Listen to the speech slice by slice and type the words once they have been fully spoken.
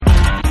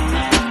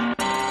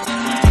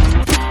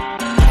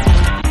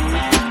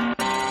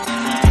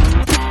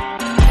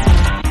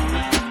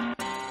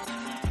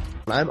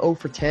I'm 0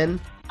 for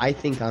 10, I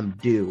think I'm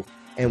due.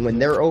 And when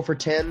they're 0 for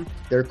 10,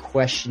 they're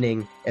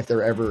questioning if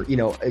they're ever,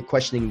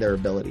 questioning their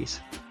abilities.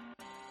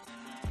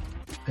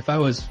 If I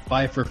was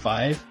 5 for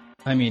 5,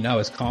 I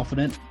was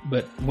confident,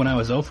 but when I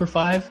was 0 for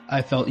 5,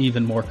 I felt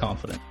even more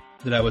confident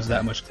that I was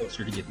that much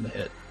closer to getting the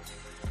hit.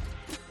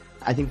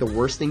 I think the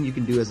worst thing you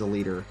can do as a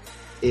leader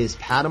is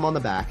pat them on the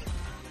back,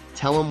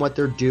 tell them what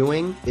they're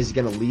doing is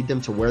going to lead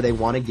them to where they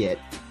want to get,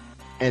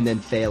 and then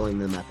failing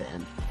them at the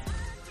end.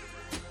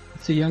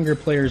 To younger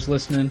players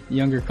listening,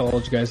 younger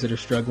college guys that are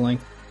struggling,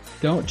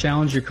 don't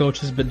challenge your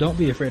coaches, but don't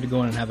be afraid to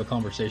go in and have a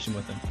conversation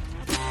with them.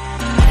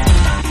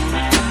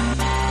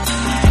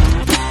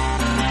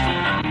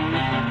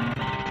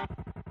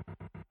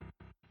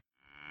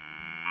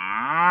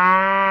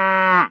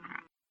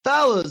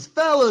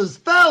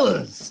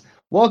 Fellas!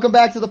 Welcome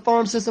back to the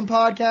Farm System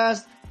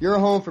Podcast, your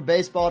home for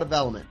baseball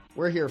development.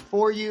 We're here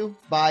for you,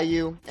 by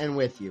you, and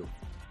with you.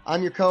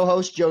 I'm your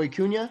co-host, Joey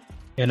Cunha.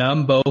 And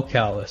I'm Bo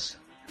Callis.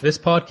 This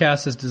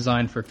podcast is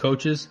designed for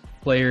coaches,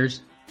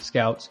 players,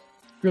 scouts,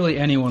 really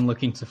anyone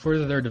looking to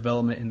further their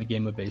development in the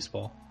game of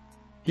baseball.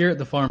 Here at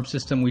the Farm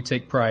System, we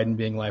take pride in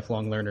being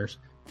lifelong learners,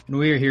 and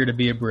we are here to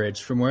be a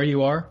bridge from where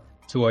you are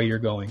to where you're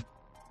going.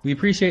 We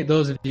appreciate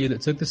those of you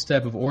that took the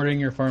step of ordering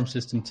your Farm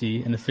System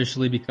tee and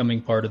officially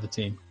becoming part of the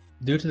team.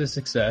 Due to the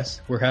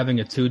success, we're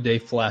having a 2-day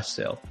flash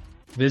sale.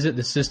 Visit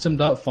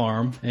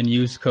thesystem.farm and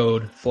use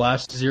code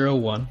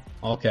FLASH01,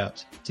 all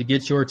caps, to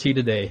get your tee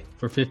today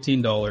for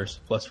 $15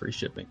 plus free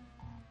shipping.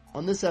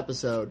 On this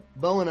episode,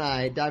 Bo and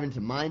I dive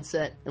into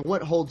mindset and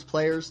what holds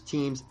players,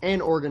 teams,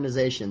 and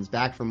organizations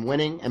back from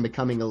winning and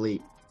becoming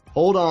elite.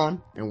 Hold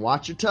on and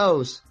watch your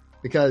toes,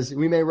 because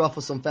we may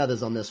ruffle some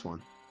feathers on this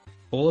one.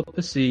 Pull up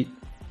a seat,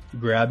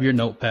 grab your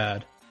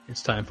notepad.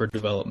 It's time for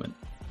development.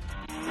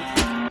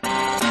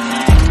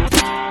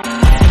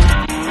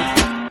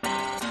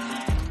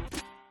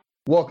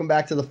 Welcome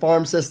back to the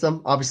Farm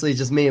System. Obviously,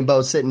 just me and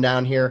Bo sitting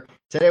down here.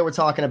 Today, we're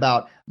talking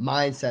about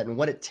mindset and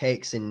what it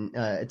takes. And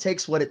it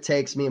takes what it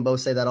takes. Me and Bo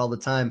say that all the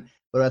time.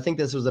 But I think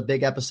this was a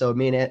big episode.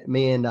 Me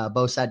and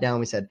Bo sat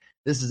down. We said,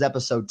 this is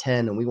episode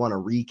 10, and we want to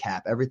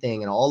recap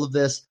everything and all of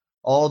this,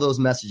 all of those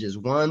messages,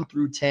 1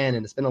 through 10.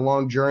 And it's been a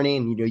long journey.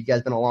 And, you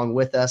guys been along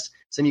with us.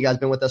 Some of you guys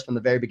been with us from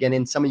the very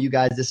beginning. Some of you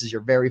guys, this is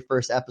your very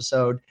first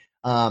episode.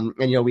 And,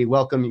 we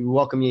welcome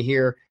you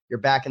here. You're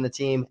back in the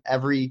team.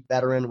 Every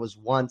veteran was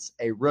once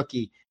a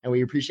rookie, and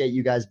we appreciate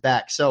you guys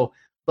back. So,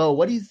 Bo,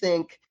 what do you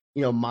think,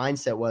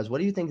 mindset was? What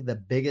do you think the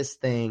biggest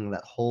thing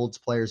that holds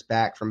players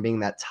back from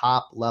being that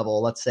top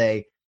level, let's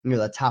say,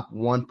 the top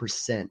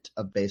 1%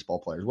 of baseball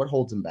players? What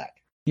holds them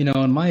back? In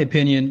my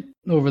opinion,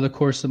 over the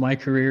course of my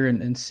career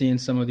and seeing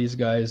some of these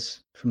guys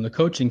from the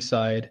coaching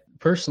side,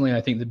 personally, I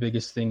think the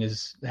biggest thing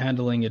is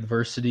handling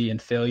adversity and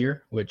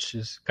failure, which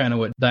is kind of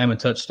what Diamond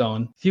touched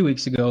on a few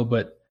weeks ago,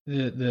 but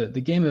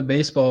the game of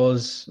baseball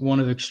is one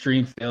of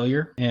extreme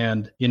failure.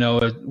 And,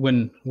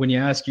 when you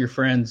ask your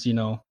friends,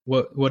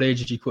 what age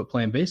did you quit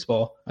playing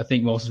baseball? I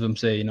think most of them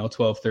say,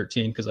 12,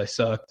 13, because I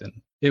sucked and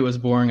it was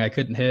boring. I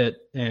couldn't hit.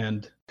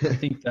 And I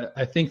think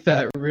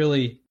that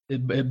really,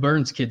 it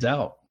burns kids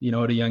out,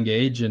 at a young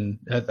age. And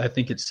I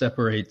think it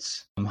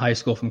separates high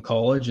school from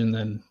college, and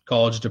then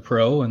college to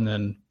pro, and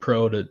then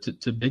pro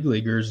to big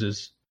leaguers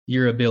is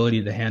your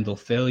ability to handle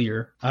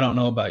failure. I don't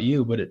know about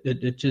you, but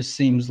it just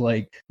seems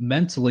like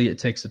mentally it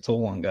takes a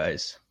toll on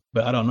guys.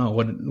 But I don't know.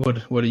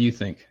 What do you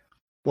think?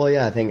 Well,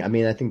 yeah, I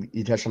think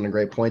you touched on a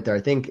great point there.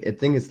 I think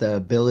it's the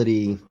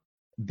ability.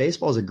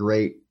 Baseball is a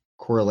great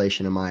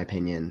correlation, in my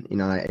opinion.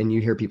 And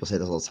you hear people say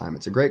this all the time.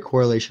 It's a great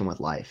correlation with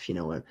life.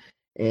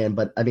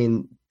 But I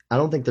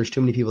don't think there's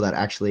too many people that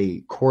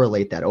actually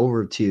correlate that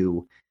over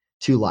to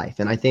life.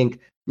 And I think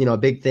a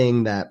big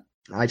thing that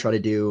I try to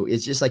do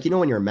is just like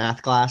when you're in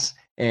math class.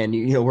 And,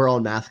 we're all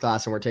in math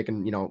class and we're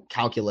taking,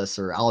 calculus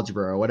or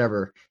algebra or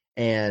whatever.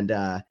 And,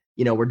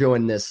 we're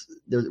doing this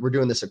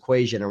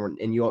equation,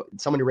 and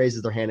somebody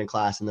raises their hand in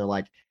class and they're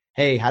like,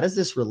 hey, how does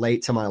this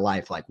relate to my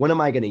life? Like, when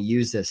am I going to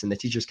use this? And the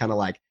teacher's kind of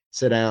like,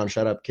 sit down,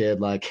 shut up, kid.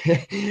 Like,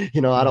 I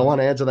don't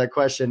want to answer that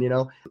question,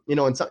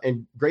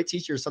 and great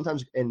teachers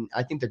sometimes. And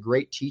I think the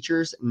great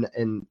teachers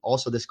and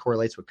also this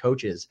correlates with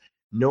coaches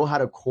know how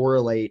to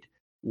correlate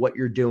what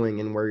you're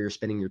doing and where you're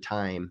spending your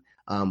time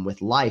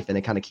with life, and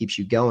it kind of keeps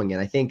you going.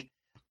 And I think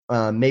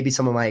maybe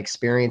some of my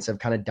experience of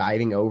kind of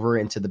diving over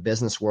into the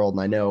business world,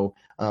 and I know,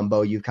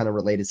 Bo, you've kind of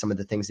related some of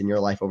the things in your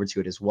life over to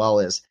it as well,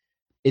 is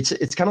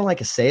it's kind of like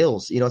a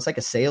sales, it's like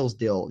a sales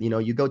deal.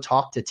 You go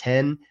talk to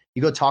 10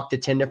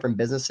 different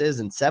businesses,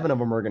 and 7 of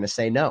them are going to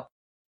say no,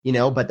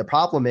 but the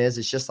problem is,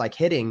 it's just like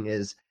hitting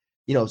is,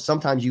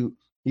 sometimes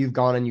you've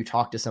gone and you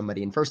talk to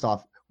somebody, and first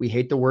off, we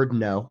hate the word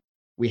no.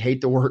 We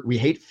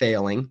hate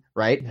failing,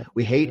 right? Yeah.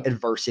 We hate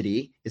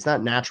adversity. It's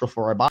not natural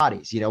for our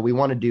bodies. We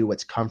want to do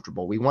what's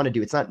comfortable.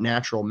 It's not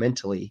natural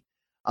mentally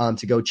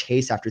to go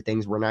chase after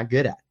things we're not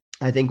good at.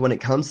 I think when it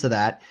comes to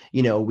that,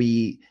 you're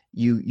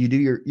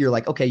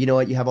like, okay, you know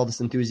what? You have all this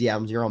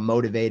enthusiasm. You're all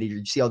motivated.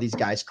 You see all these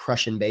guys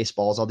crushing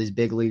baseballs, all these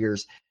big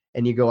leaguers,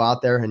 and you go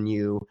out there and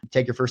you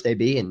take your first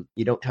AB and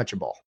you don't touch a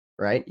ball.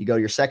 right? You go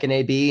your second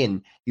AB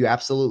and you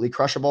absolutely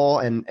crush a ball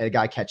and a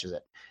guy catches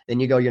it. Then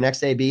you go your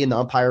next AB and the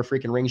umpire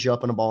freaking rings you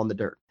up on a ball in the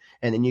dirt.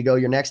 And then you go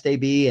your next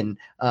AB and,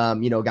 a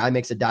guy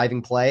makes a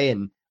diving play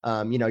and,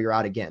 you're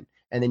out again.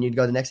 And then you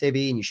go the next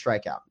AB and you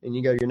strike out. And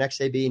you go your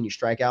next AB and you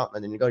strike out.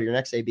 And then you go to your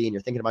next AB and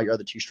you're thinking about your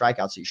other 2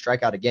 strikeouts. So you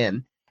strike out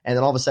again. And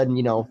then all of a sudden,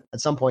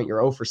 at some point you're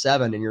 0 for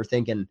 7 and you're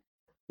thinking,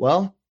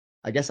 well,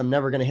 I guess I'm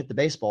never going to hit the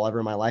baseball ever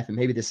in my life. And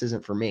maybe this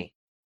isn't for me.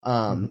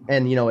 And,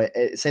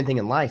 same thing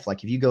in life.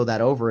 Like if you go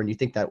that over and you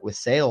think that with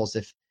sales,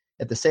 if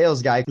the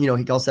sales guy,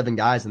 he calls 7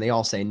 guys and they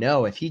all say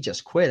no, if he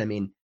just quit, I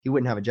mean, he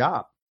wouldn't have a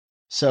job.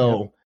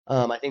 So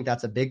I think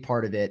that's a big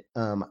part of it.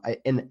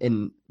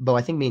 Bo,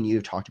 I think me and you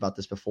have talked about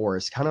this before.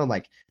 It's kind of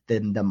like the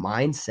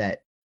mindset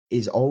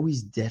is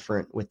always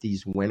different with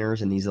these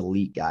winners and these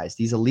elite guys.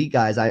 These elite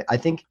guys, I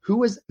think who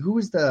was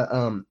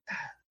the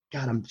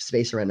God, I'm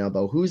spacing right now,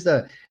 Bo. Who's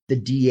the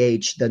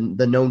DH,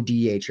 the known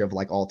DH of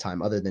like all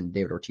time, other than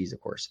David Ortiz,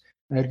 of course?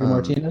 Edgar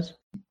Martinez.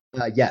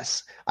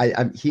 Yes,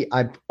 I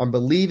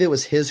believe it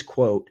was his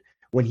quote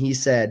when he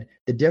said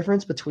the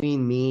difference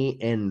between me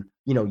and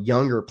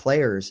younger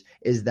players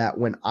is that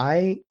when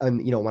I'm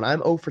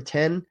 0 for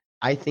 10,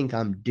 I think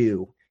I'm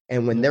due,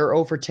 and when they're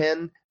 0 for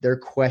 10, they're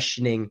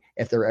questioning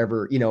if they're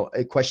ever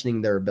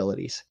questioning their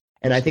abilities.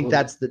 And I think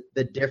that's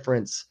the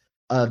difference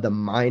of the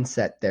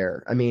mindset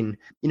there. I mean,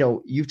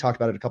 you've talked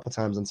about it a couple of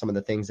times on some of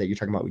the things that you're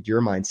talking about with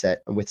your mindset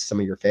and with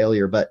some of your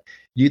failure, but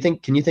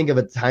can you think of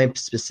a time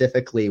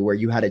specifically where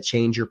you had to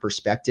change your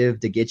perspective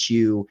to get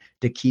you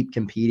to keep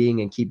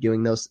competing and keep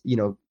doing those,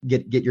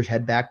 get your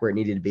head back where it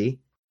needed to be?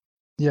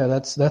 Yeah,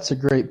 that's a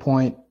great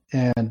point.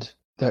 And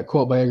that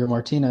quote by Edgar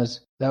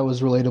Martinez, that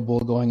was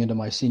relatable going into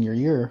my senior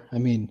year. I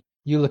mean,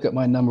 you look at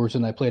my numbers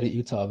when I played at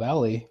Utah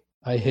Valley,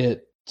 I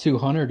hit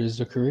 200 as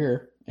a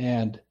career,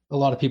 and a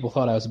lot of people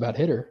thought I was a bad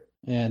hitter.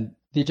 And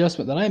the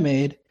adjustment that I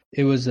made,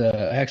 it was,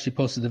 I actually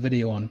posted the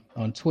video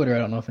on Twitter. I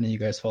don't know if any of you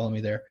guys follow me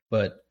there,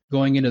 but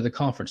going into the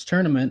conference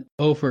tournament,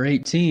 0 for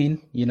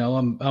 18,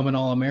 I'm an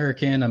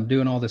All-American. I'm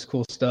doing all this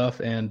cool stuff,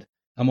 and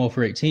I'm 0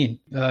 for 18.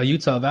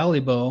 Utah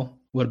Valley Bowl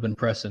would have been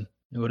pressing.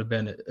 It would have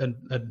been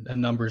a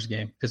numbers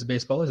game, because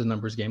baseball is a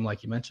numbers game,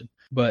 like you mentioned.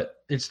 But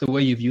it's the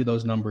way you view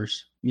those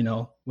numbers.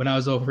 When I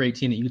was 0 for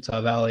 18 at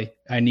Utah Valley,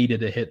 I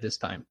needed a hit this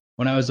time.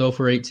 When I was 0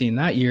 for 18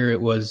 that year,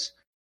 it was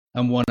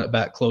I'm one at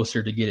bat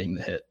closer to getting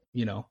the hit.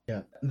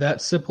 Yeah.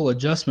 That simple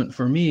adjustment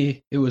for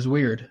me, it was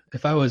weird.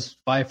 If I was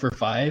 5 for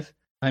 5,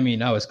 I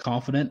mean, I was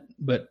confident,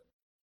 but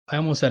I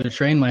almost had to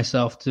train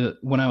myself to,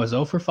 when I was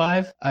 0 for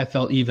 5, I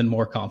felt even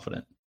more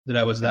confident that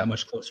I was that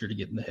much closer to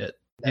getting the hit.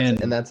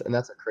 That's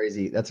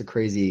a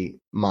crazy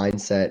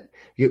mindset.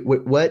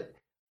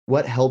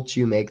 What helped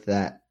you make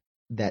that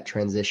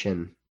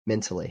transition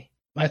mentally?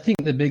 I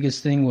think the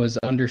biggest thing was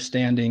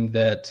understanding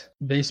that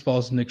baseball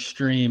is an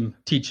extreme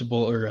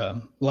teachable or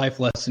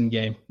life lesson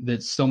game.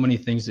 That's so many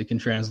things that can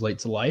translate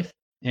to life.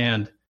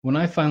 And when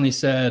I finally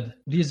said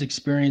these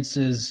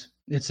experiences,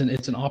 it's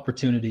an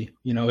opportunity.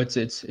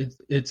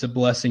 It's a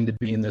blessing to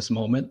be in this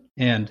moment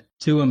and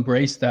to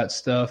embrace that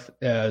stuff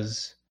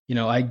as,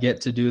 I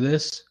get to do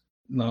this.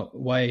 No,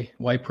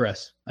 why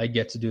press? I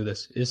get to do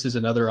this. This is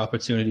another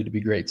opportunity to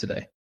be great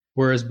today.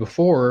 Whereas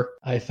before,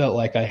 I felt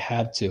like I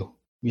had to.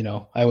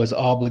 I was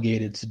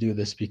obligated to do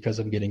this because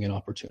I'm getting an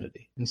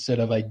opportunity. Instead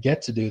of I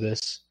get to do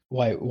this,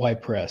 why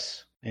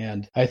press?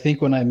 And I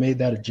think when I made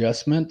that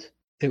adjustment,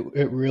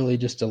 it really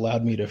just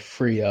allowed me to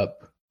free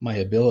up my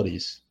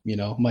abilities.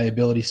 My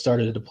abilities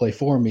started to play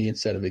for me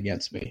instead of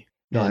against me.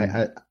 No,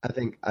 I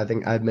think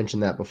I've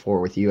mentioned that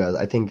before with you.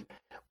 I think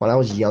when I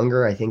was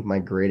younger, I think my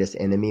greatest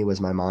enemy was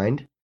my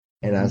mind.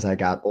 And as I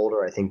got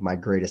older, I think my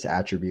greatest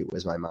attribute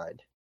was my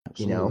mind.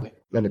 Absolutely.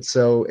 And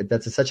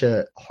that's such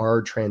a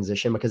hard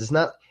transition because it's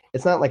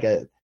not like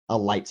a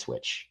light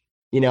switch.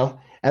 I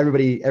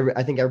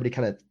think everybody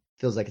kind of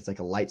feels like it's like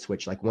a light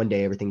switch. Like one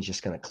day everything's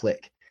just going to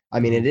click. I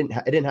mean, it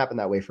didn't happen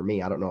that way for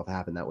me. I don't know if it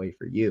happened that way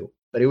for you,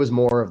 but it was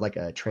more of like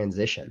a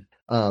transition.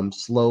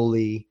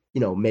 Slowly,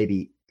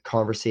 maybe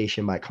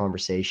conversation by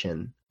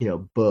conversation,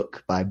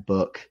 book by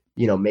book,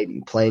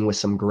 maybe playing with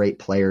some great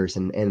players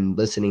and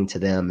listening to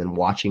them and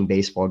watching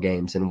baseball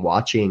games and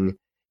watching,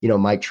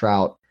 Mike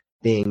Trout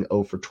being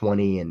 0 for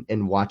 20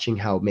 and watching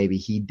how maybe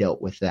he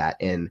dealt with that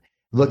and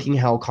looking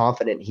how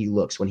confident he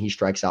looks when he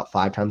strikes out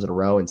 5 times in a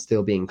row and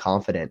still being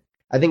confident.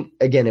 I think,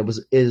 again,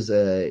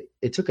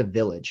 it took a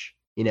village,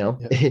 Yeah.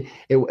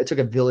 It took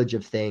a village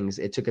of things.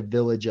 It took a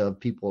village of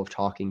people of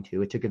talking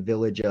to. It took a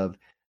village of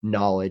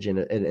knowledge and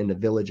a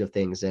village of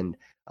things. And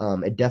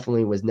it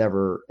definitely was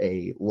never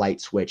a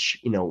light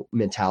switch,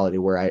 mentality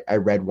where I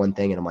read one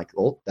thing and I'm like,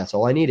 oh, that's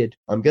all I needed.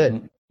 I'm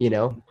good.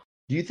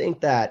 Do you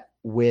think that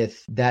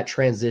with that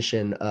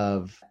transition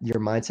of your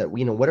mindset,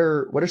 what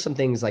are some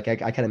things, like I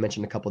kind of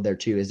mentioned a couple there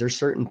too. Is there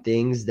certain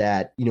things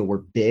that, were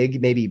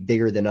big, maybe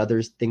bigger than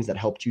others, things that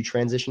helped you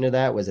transition to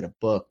that? Was it a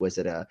book? Was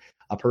it a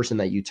person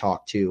that you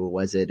talked to?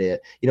 Was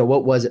it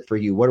what was it for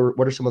you? What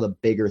are some of the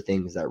bigger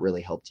things that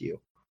really helped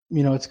you?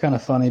 It's kind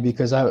of funny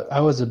because I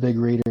was a big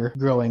reader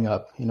growing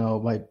up.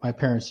 My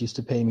parents used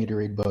to pay me to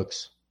read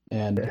books.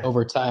 And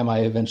over time, I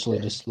eventually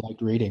just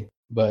liked reading.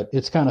 But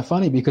it's kind of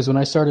funny because when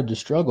I started to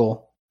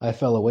struggle, I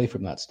fell away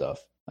from that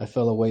stuff. I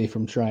fell away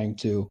from trying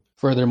to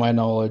further my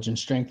knowledge and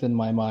strengthen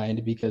my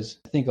mind, because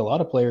I think a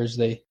lot of players,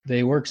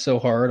 they work so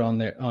hard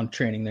on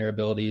training their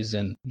abilities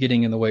and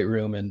getting in the weight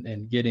room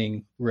and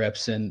getting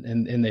reps,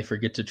 and they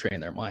forget to train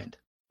their mind.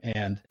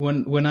 And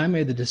when I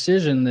made the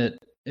decision that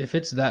if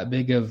it's that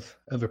big of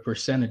a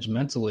percentage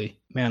mentally,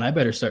 man, I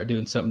better start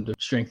doing something to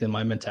strengthen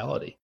my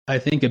mentality. I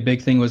think a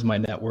big thing was my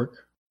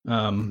network,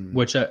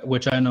 which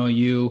I know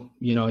you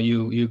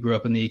grew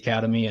up in the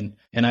academy,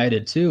 and I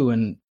did too.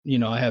 And,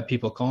 I have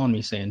people calling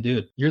me saying,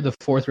 dude, you're the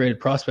 4th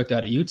rated prospect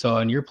out of Utah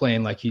and you're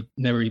playing like you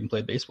never even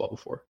played baseball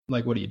before.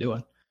 Like, what are you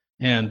doing?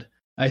 And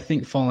I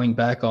think falling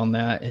back on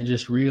that and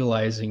just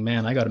realizing,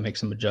 man, I got to make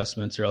some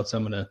adjustments or else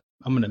I'm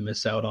going to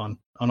miss out on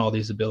all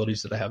these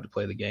abilities that I have to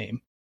play the game.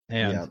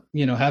 And,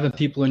 having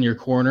people in your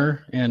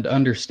corner and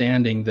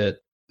understanding that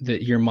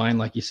your mind,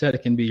 like you said,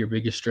 it can be your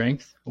biggest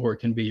strength or it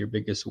can be your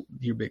biggest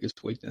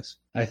weakness.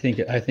 I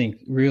think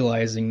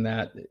realizing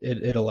that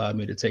it allowed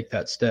me to take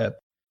that step.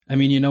 I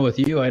mean, with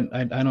you,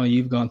 I know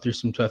you've gone through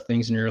some tough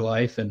things in your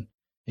life and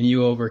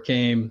you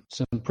overcame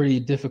some pretty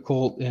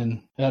difficult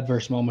and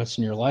adverse moments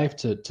in your life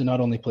to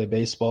not only play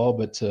baseball,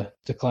 but to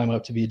climb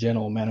up to be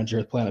general manager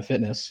at Planet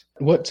Fitness.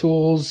 What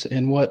tools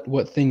and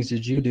what things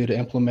did you do to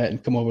implement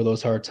and come over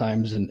those hard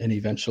times and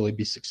eventually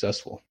be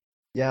successful?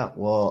 Yeah,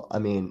 well, I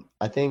mean,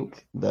 I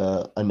think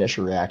the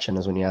initial reaction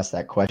is when you ask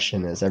that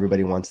question is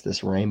everybody wants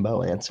this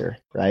rainbow answer,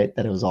 right?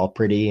 That it was all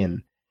pretty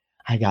and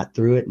I got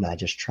through it and I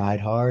just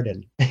tried hard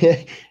and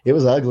it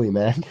was ugly,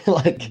 man.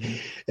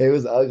 It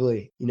was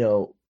ugly,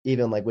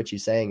 even like what you're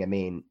saying. I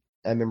mean,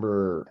 I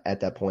remember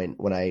at that point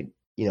when I,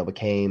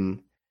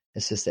 became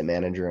assistant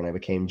manager and I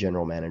became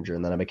general manager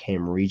and then I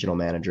became regional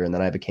manager and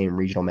then I became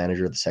regional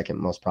manager of the 2nd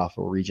most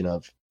profitable region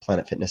of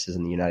Planet Fitness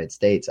in the United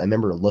States. I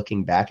remember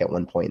looking back at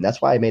one point, and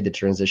that's why I made the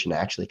transition to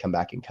actually come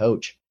back and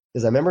coach.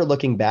 Because I remember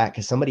looking back,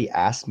 because somebody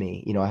asked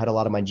me, I had a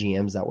lot of my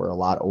GMs that were a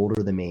lot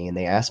older than me, and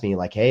they asked me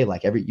like, hey,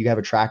 like you have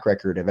a track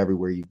record of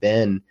everywhere you've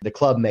been, the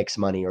club makes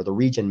money or the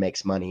region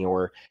makes money,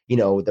 or,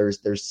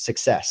 there's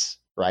success,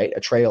 right? A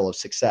trail of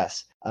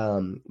success.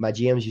 My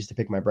GMs used to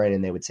pick my brain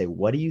and they would say,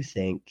 what do you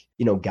think,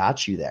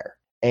 got you there?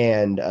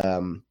 And,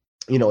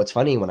 it's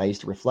funny when I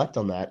used to reflect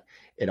on that,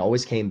 it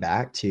always came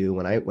back to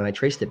when I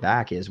traced it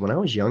back is when I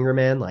was younger,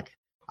 man, like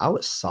I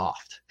was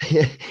soft.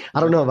 I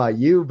don't know about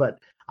you, but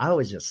I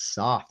was just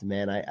soft,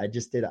 man. I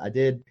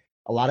did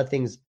a lot of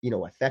things,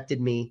 affected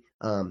me,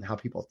 how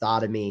people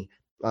thought of me.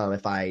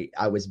 If I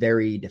was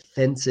very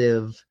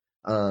defensive,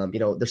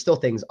 there's still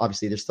things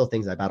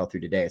I battle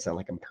through today. It's not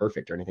like I'm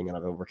perfect or anything and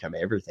I've overcome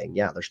everything.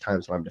 Yeah. There's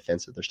times when I'm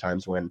defensive. There's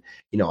times when,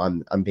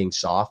 I'm being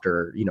soft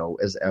or,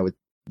 as I would,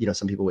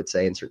 some people would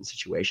say in certain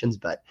situations,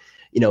 but,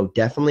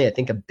 definitely I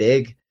think a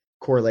big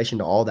correlation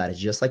to all that is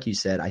just like you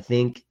said. I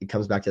think it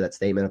comes back to that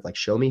statement of like,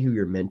 show me who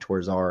your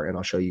mentors are and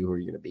I'll show you who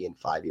you're going to be in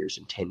 5 years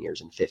and 10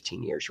 years and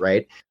 15 years.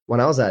 Right. When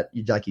I was at,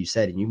 like you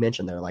said, and you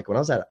mentioned there, like when I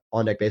was at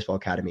On Deck Baseball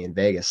Academy in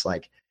Vegas,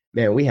 like,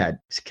 man, we had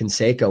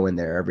Canseco in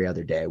there every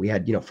other day. We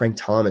had, Frank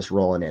Thomas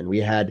rolling in. We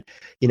had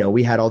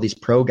all these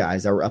pro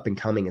guys that were up and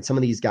coming. And some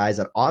of these guys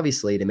that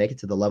obviously to make it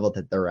to the level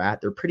that they're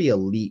at, they're pretty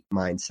elite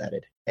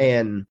mindseted.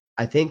 And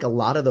I think a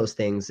lot of those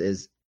things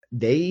is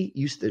they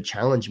used to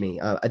challenge me.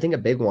 I think a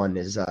big one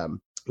is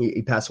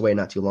he passed away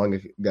not too long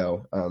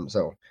ago.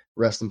 So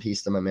rest in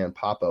peace to my man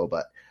Papo.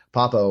 But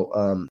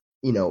Papo,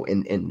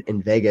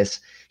 in Vegas,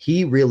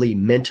 he really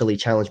mentally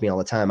challenged me all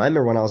the time. I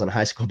remember when I was in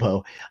high school,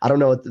 Bo, I don't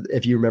know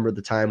if you remember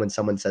the time when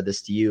someone said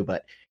this to you,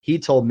 but he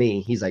told me,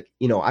 he's like,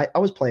 I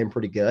was playing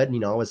pretty good.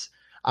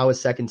 I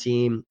was 2nd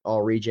team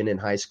all region in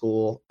high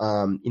school.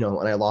 And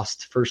I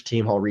lost 1st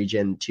team all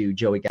region to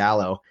Joey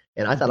Gallo.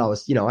 And I thought I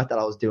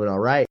was doing all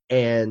right.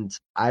 And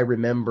I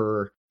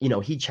remember,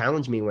 he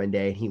challenged me one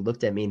day and he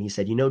looked at me and he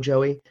said,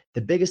 Joey,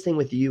 the biggest thing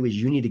with you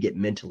is you need to get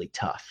mentally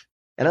tough.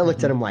 And I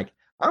looked at him like,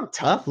 I'm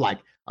tough. Like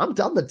I'm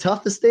the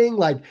toughest thing.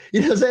 Like,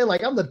 what I'm saying?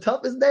 Like I'm the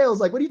toughest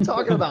nails. Like, what are you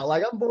talking about?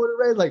 Like I'm born and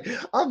raised, like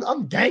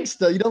I'm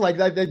gangsta, like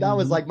that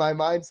was like my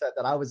mindset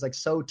that I was like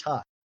so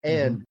tough.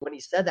 And when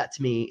he said that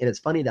to me, and it's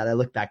funny that I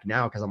look back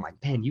now because I'm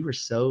like, man, you were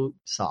so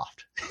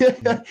soft.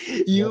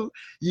 You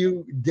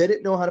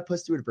didn't know how to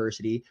push through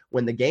adversity.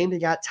 When the game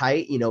got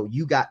tight,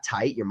 you got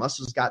tight, your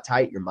muscles got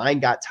tight, your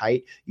mind got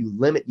tight. You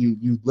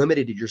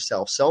limited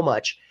yourself so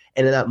much.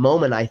 And in that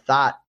moment, I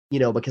thought,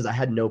 because I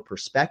had no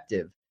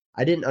perspective,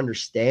 I didn't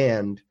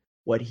understand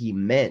what he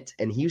meant.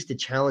 And he used to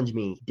challenge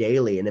me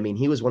daily. And I mean,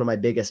 he was one of my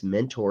biggest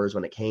mentors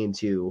when it came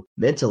to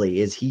mentally,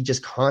 is he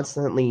just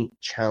constantly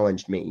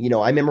challenged me.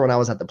 I remember when I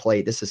was at the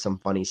plate, this is some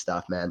funny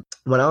stuff, man.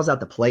 When I was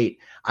at the plate,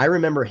 I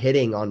remember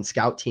hitting on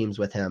scout teams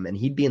with him and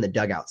he'd be in the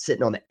dugout,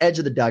 sitting on the edge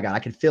of the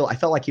dugout. I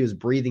felt like he was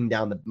breathing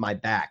down my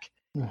back.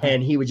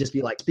 And he would just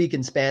be like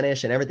speaking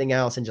Spanish and everything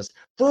else and just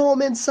throw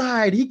him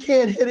inside. He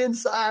can't hit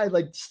inside.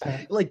 Like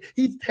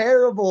he's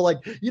terrible. Like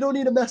you don't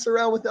need to mess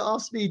around with the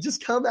off speed.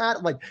 Just come at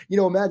him. Like,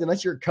 imagine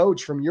that's your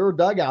coach from your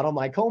dugout. I'm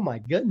like, oh my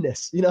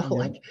goodness,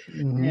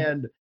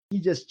 and he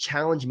just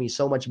challenged me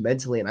so much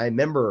mentally. And I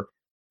remember,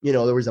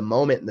 there was a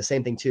moment, and the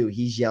same thing too.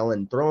 He's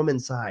yelling, throw him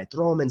inside.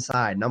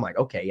 And I'm like,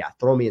 okay, yeah,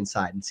 throw me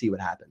inside and see what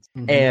happens.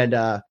 Mm-hmm.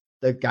 And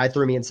the guy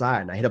threw me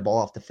inside, and I hit a ball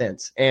off the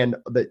fence. And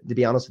but to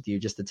be honest with you,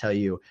 just to tell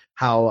you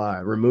how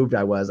removed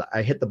I was,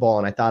 I hit the ball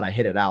and I thought I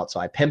hit it out.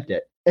 So I pimped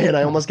it, and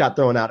I almost got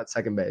thrown out at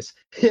second base.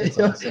 That's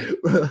awesome.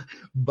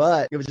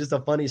 But it was just a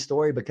funny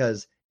story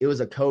because it was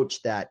a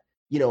coach that,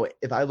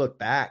 if I look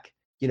back,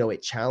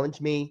 it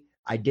challenged me.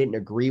 I didn't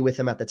agree with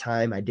him at the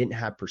time. I didn't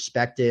have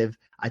perspective.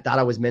 I thought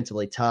I was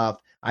mentally tough.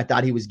 I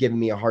thought he was giving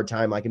me a hard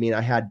time.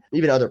 I had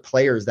even other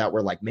players that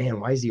were like, man,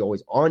 why is he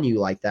always on you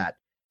like that?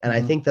 And I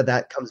think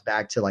that comes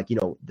back to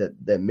the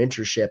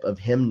mentorship of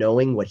him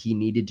knowing what he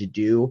needed to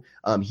do.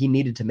 He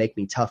needed to make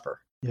me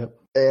tougher. Yep.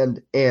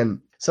 And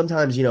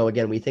sometimes,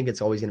 again, we think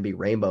it's always going to be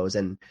rainbows,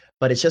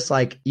 but it's just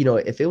like,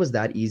 if it was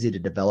that easy to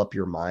develop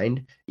your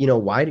mind,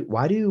 why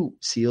do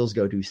SEALs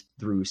go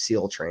through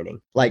SEAL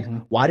training? Like,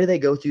 why do they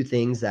go through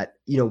things that,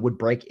 would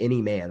break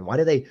any man? Why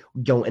do they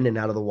go in and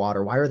out of the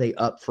water? Why do they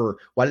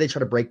try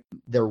to break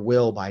their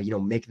will by,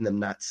 making them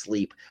not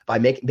sleep, by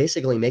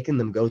basically making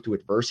them go through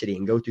adversity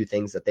and go through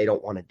things that they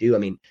don't want to do? I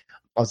mean,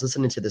 I was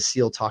listening to the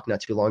SEAL talk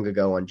not too long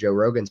ago on Joe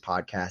Rogan's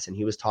podcast, and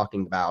he was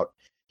talking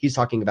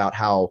about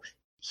how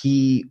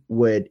he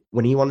would,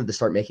 when he wanted to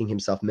start making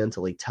himself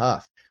mentally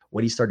tough,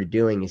 what he started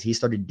doing is he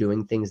started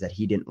doing things that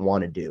he didn't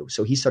want to do.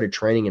 So he started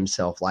training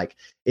himself, like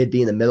it'd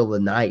be in the middle of the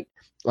night,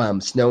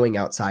 snowing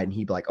outside, and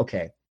he'd be like,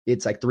 okay,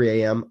 it's like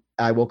 3 a.m.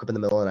 I woke up in the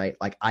middle of the night.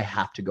 Like, I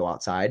have to go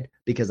outside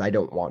because I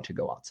don't want to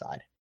go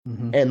outside.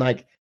 And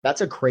like,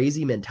 that's a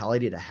crazy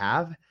mentality to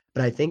have.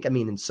 But I think,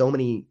 in so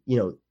many,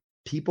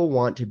 people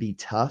want to be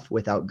tough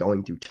without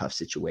going through tough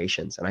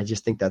situations. And I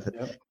just think that,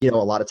 a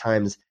lot of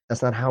times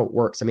that's not how it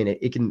works.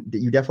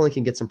 You definitely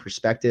can get some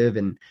perspective,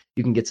 and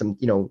you can get some,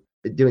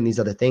 doing these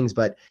other things,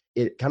 but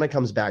it kind of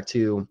comes back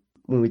to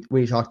when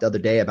we talked the other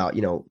day about,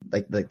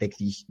 like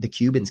the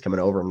Cubans coming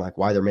over and like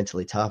why they're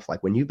mentally tough.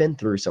 Like, when you've been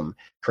through some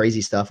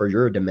crazy stuff, or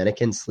you're a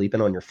Dominican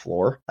sleeping on your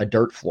floor, a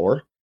dirt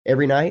floor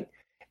every night,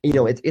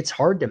 it's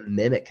hard to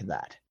mimic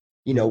that,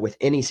 with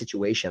any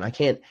situation.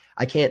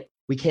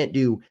 We can't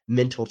do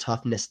mental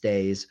toughness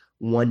days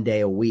one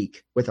day a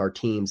week with our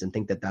teams and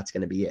think that that's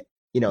going to be it.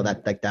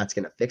 That's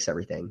going to fix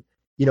everything.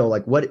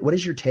 Like what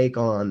is your take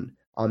on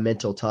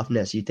mental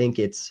toughness? You think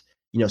it's,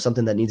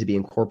 something that needs to be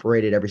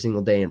incorporated every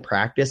single day in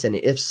practice? And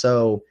if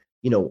so,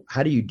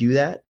 how do you do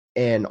that?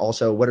 And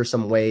also, what are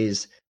some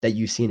ways that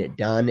you've seen it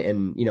done?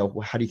 And,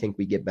 how do you think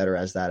we get better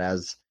as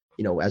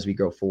we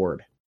go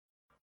forward?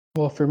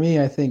 Well, for me,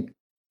 I think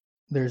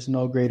there's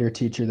no greater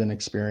teacher than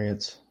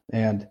experience.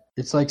 And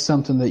it's like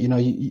something that,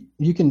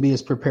 you can be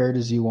as prepared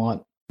as you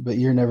want, but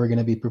you're never going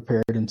to be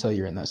prepared until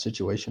you're in that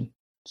situation.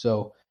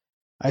 So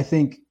I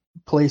think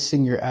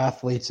placing your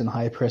athletes in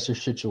high pressure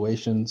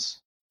situations,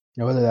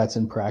 whether that's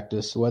in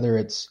practice, whether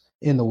it's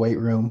in the weight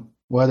room,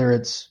 whether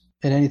it's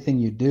in anything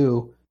you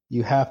do,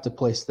 you have to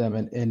place them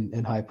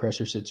in high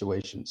pressure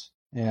situations.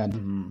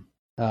 And,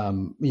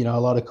 a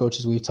lot of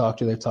coaches we've talked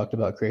to, they've talked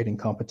about creating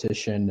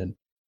competition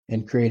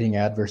and creating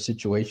adverse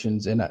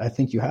situations. And I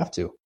think you have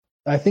to.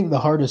 I think the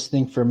hardest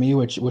thing for me,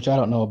 which I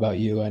don't know about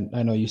you, and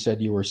I know you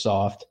said you were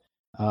soft,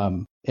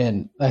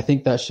 and I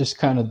think that's just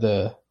kind of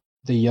the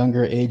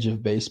younger age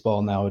of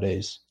baseball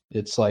nowadays.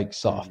 It's like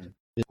soft.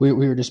 We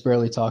were just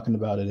barely talking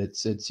about it.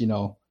 It's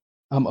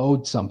I'm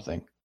owed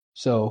something.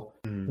 So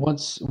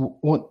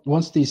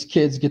once these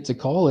kids get to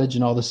college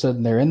and all of a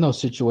sudden they're in those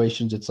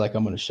situations, it's like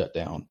I'm going to shut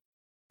down.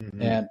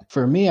 And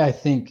for me, I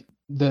think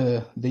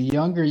the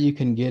younger you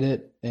can get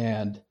it,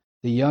 and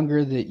the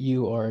younger that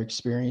you are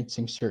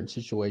experiencing certain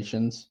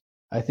situations,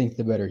 I think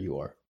the better you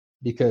are.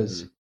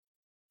 Because,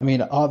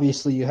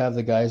 obviously you have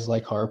the guys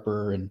like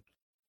Harper and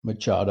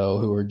Machado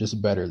who are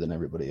just better than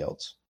everybody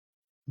else.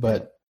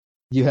 But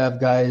you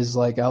have guys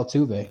like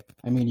Altuve.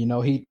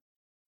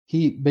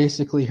 He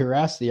basically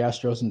harassed the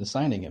Astros into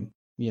signing him,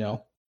 Yeah.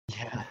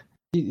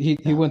 He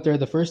went there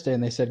the first day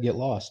and they said, get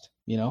lost,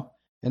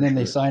 and then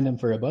they signed him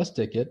for a bus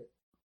ticket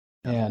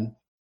and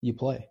you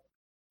play.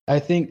 I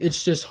think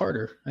it's just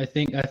harder. I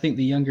think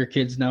the younger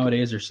kids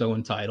nowadays are so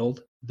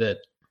entitled that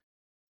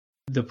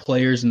the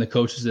players and the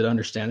coaches that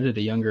understand it at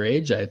a younger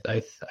age,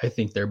 I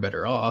think they're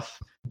better off.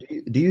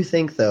 Do you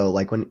think though,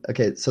 like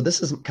so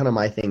this is kind of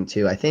my thing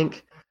too. I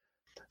think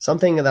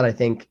something that I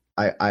think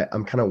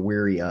I'm kind of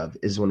weary of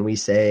is when we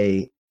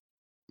say,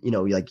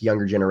 like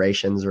younger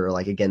generations, or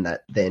like, again,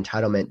 that the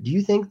entitlement. Do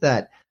you think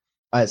that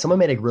someone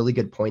made a really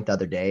good point the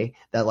other day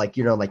that like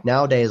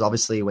nowadays,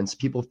 obviously when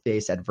people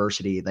face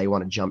adversity, they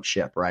want to jump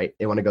ship, right?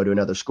 They want to go to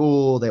another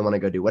school. They want to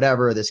go do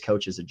whatever. This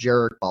coach is a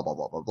jerk, blah, blah,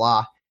 blah, blah,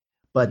 blah.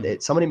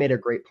 But somebody made a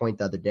great point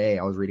the other day.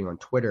 I was reading on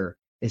Twitter,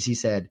 is he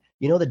said,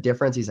 the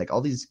difference? He's like,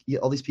 all these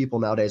people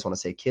nowadays want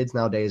to say kids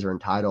nowadays are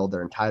entitled.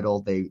 They're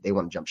entitled. They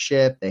want to jump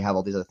ship. They have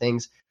all these other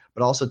things.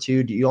 But also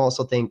too, do you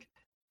also think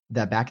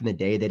that back in the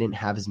day, they didn't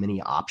have as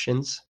many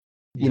options,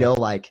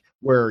 like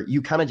where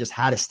you kind of just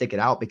had to stick it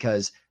out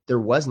because there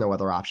was no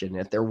other option.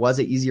 If there was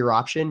an easier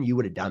option, you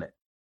would have done it,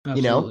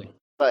 Absolutely.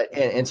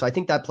 And so I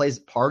think that plays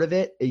part of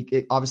it,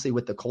 obviously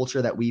with the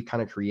culture that we've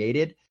kind of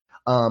created.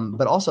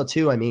 But also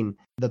too, I mean,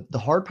 the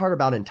hard part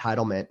about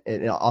entitlement,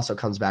 it also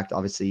comes back to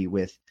obviously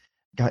with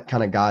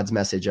kind of God's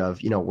message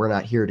of, we're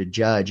not here to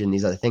judge and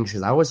these other things.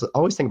 Cause I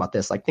always think about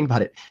this, like, think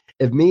about it.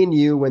 If me and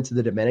you went to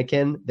the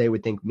Dominican, they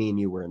would think me and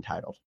you were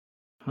entitled.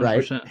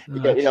 Right.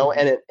 No,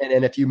 and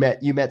if you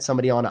met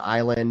somebody on an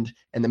island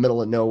in the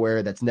middle of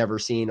nowhere that's never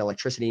seen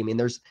electricity. I mean,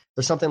 there's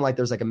something like,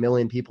 there's like 1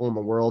 million people in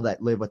the world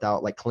that live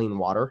without like clean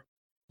water,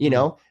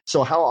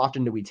 So how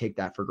often do we take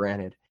that for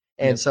granted?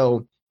 And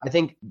so I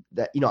think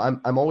that,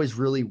 I'm always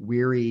really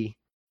weary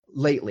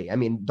lately. I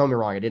mean, don't get me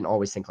wrong, I didn't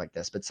always think like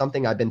this, but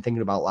something I've been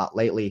thinking about a lot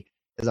lately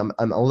is I'm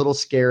a little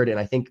scared. And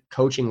I think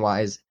coaching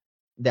wise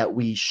that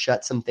we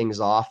shut some things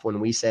off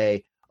when we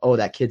say, oh,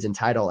 that kid's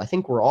entitled. I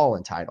think we're all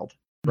entitled,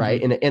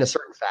 right? In a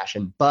certain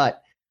fashion.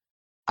 But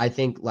I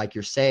think like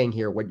you're saying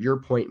here, what your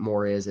point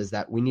more is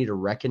that we need to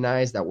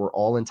recognize that we're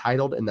all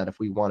entitled and that if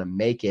we want to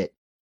make it,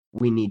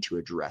 we need to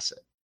address it.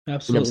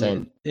 Absolutely. You know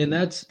what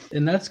I'm saying?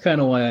 And that's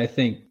kind of why I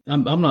think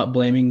I'm not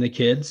blaming the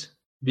kids,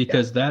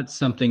 because that's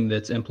something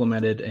that's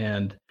implemented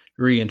and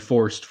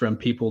reinforced from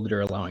people that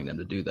are allowing them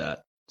to do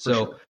that.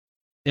 So,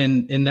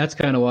 and that's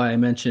kind of why I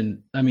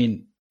mentioned, I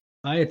mean,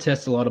 I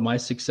attest a lot of my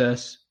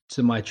success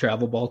to my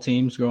travel ball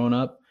teams growing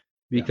up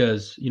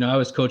because, I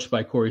was coached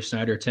by Corey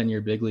Snyder,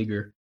 10-year big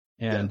leaguer.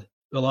 And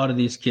a lot of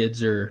these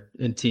kids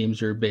and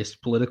teams are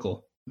based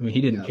political. I mean,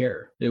 he didn't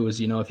care. It was,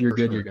 if you're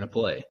good, you're going to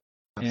play.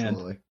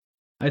 Absolutely. And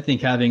I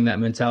think having that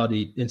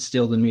mentality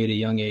instilled in me at a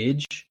young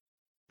age,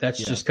 that's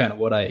just kind of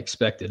what I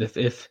expected.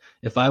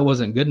 If I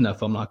wasn't good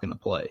enough, I'm not going to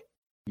play.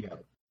 Yeah.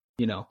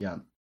 Yeah.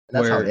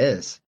 That's how it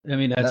is. I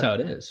mean, that's how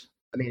it is.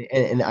 I mean,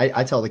 and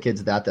I tell the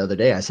kids that the other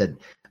day. I said,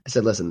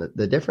 listen,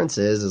 the difference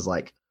is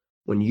like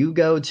when you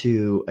go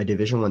to a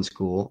Division I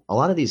school, a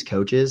lot of these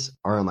coaches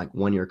are on like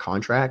 1-year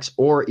contracts,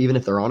 or even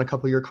if they're on a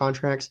couple-year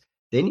contracts,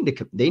 they need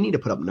to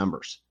put up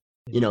numbers.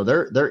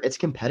 It's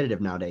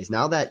competitive nowadays.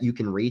 Now that you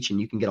can reach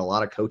and you can get a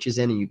lot of coaches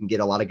in and you can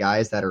get a lot of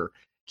guys that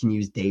can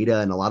use data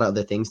and a lot of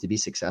other things to be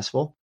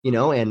successful,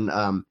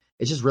 and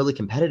it's just really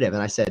competitive.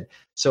 And I said,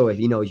 so if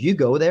you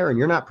go there and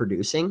you're not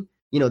producing,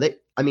 don't get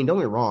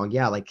me wrong.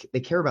 Yeah. Like they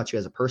care about you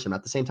as a person.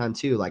 At the same time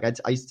too, like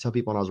I used to tell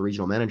people when I was a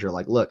regional manager,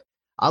 like, look,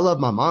 I love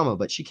my mama,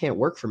 but she can't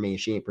work for me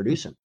if she ain't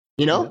producing,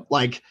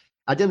 like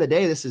at the end of the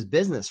day, this is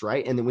business.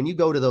 Right. And then when you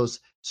go to those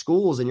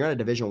schools and you're at a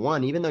Division I,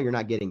 even though you're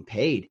not getting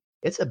paid,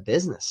 it's a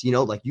business,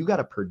 like you got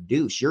to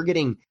produce.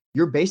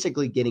 You're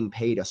basically getting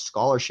paid a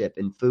scholarship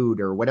in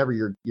food or whatever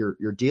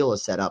your deal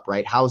is set up,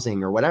 right?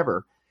 Housing or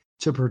whatever,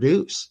 to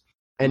produce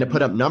and to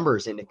put up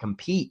numbers and to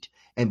compete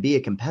and be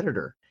a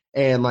competitor.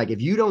 And like,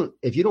 if you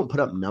don't put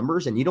up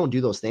numbers and you don't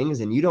do those things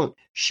and you don't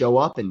show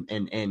up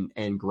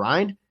and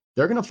grind,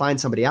 they're going to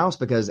find somebody else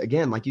because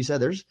again, like you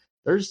said,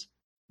 there's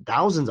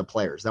thousands of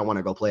players that want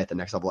to go play at the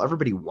next level.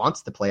 Everybody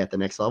wants to play at the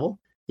next level,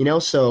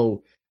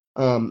 so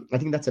I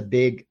think that's a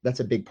big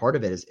part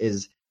of it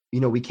is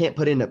we can't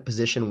put in a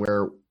position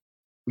where,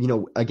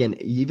 again,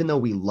 even though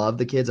we love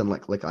the kids, I'm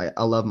like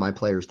I love my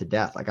players to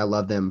death. Like I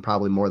love them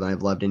probably more than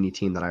I've loved any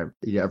team that I've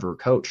ever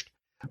coached.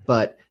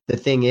 But the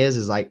thing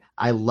is like,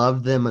 I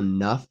love them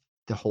enough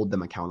to hold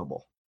them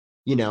accountable,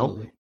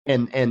 Absolutely.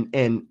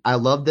 and I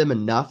love them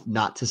enough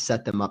not to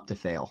set them up to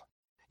fail,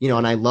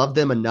 and I love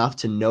them enough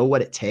to know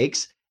what it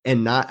takes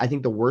and I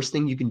think the worst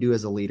thing you can do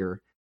as a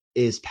leader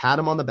is pat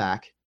them on the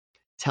back,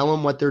 tell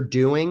them what they're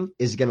doing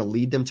is going to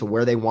lead them to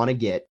where they want to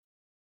get,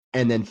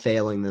 and then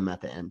failing them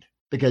at the end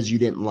because you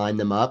didn't line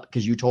them up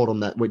because you told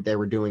them that what they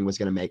were doing was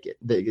going to make it,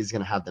 that is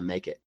going to have them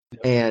make it.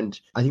 Yep. And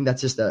I think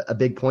that's just a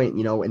big point,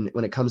 and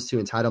when it comes to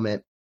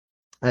entitlement,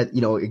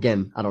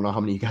 again, I don't know how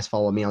many of you guys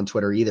follow me on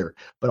Twitter either,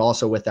 but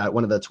also with that,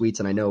 one of the tweets,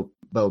 and I know,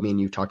 Bo, me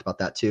and you've talked about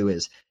that too,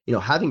 is,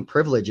 having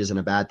privilege isn't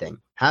a bad thing.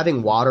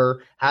 Having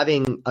water,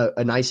 having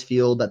a nice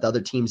field that the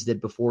other teams did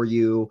before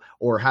you,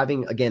 or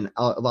having, again,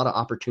 a lot of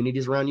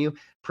opportunities around you.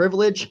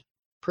 Privilege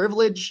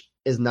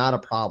is not a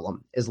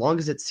problem as long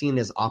as it's seen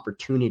as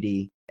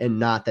opportunity and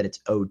not that it's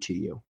owed to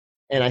you.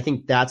 And I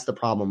think that's the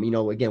problem.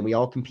 Again, we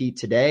all compete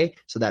today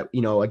so that,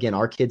 again,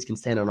 our kids can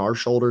stand on our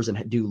shoulders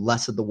and do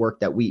less of the work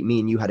that me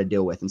and you had to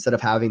deal with instead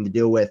of having to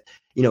deal with,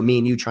 me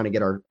and you trying to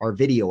get our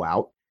video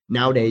out.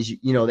 Nowadays,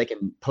 they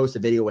can post a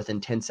video within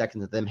 10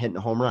 seconds of them hitting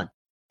a home run.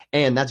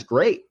 And that's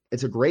great.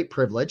 It's a great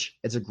privilege.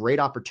 It's a great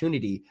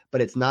opportunity,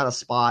 but it's not a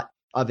spot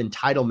of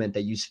entitlement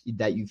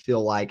that you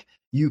feel like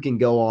you can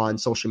go on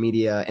social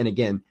media and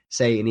again,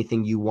 say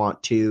anything you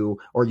want to,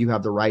 or you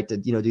have the right to,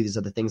 do these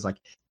other things.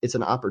 Like it's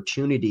an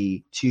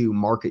opportunity to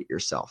market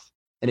yourself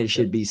and it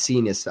should be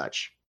seen as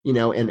such,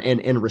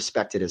 and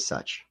respected as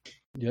such.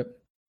 Yep.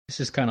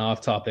 This is kind of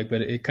off topic, but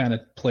it kind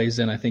of plays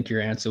in. I think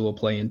your answer will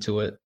play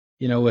into it,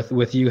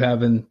 with you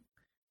having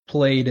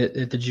played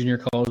at the junior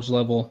college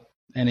level,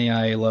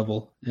 NAIA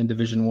level, and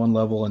Division I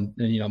level, and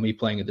me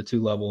playing at the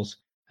 2 levels.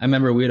 I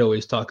remember we'd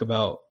always talk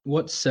about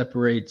what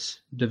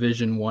separates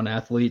Division I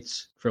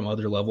athletes from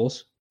other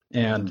levels.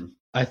 And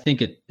I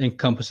think it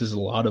encompasses a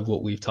lot of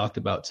what we've talked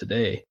about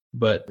today.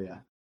 But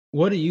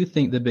what do you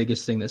think the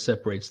biggest thing that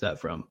separates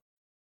that from?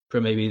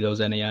 from maybe those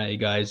NAIA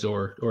guys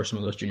or some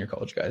of those junior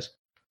college guys?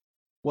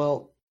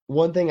 Well,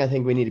 one thing I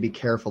think we need to be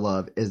careful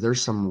of is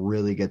there's some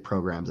really good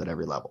programs at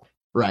every level,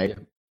 right? Yeah.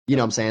 You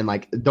know what I'm saying?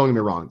 Like, don't get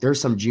me wrong. There's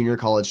some junior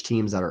college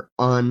teams that are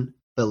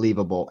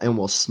unbelievable and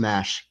will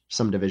smash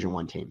some Division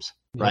I teams,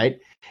 right?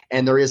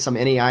 And there is some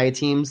NAIA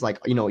teams, like,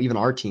 you know, even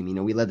our team, you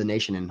know, we led the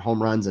nation in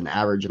home runs and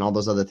average and all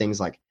those other things.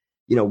 Like,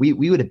 you know, we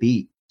would have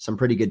beat some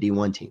pretty good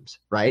D1 teams,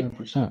 right?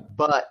 100%.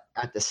 But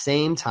at the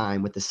same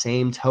time, with the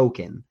same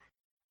token,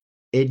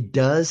 it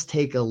does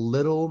take a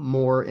little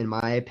more, in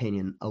my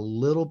opinion, a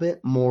little bit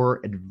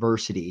more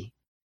adversity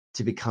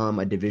to become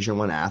a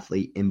Division I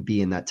athlete and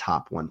be in that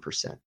top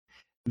 1%.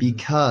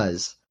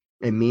 Because,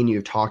 and me and you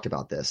have talked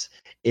about this,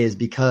 is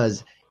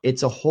because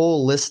it's a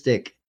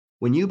holistic,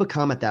 when you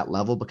become at that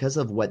level, because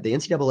of what the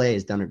NCAA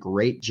has done a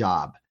great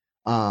job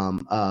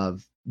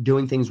of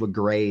doing things with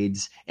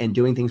grades and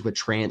doing things with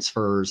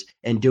transfers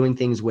and doing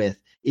things with,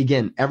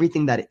 again,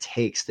 everything that it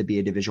takes to be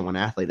a Division I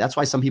athlete. That's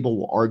why some people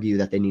will argue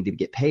that they need to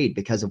get paid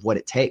because of what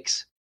it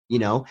takes. You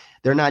know,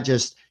 they're not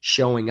just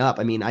showing up.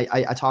 I mean,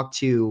 I talked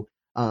to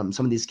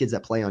some of these kids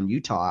that play on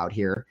Utah out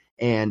here,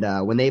 and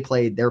when they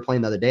were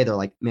playing the other day, they're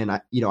like, man,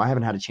 I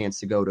haven't had a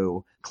chance to go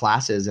to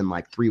classes in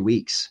like 3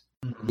 weeks,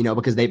 you know,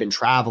 because they've been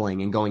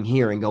traveling and going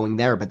here and going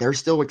there, but they're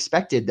still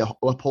expected to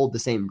uphold the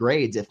same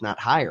grades, if not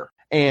higher.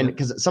 And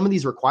because some of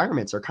these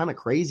requirements are kind of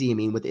crazy. I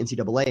mean, with the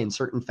NCAA and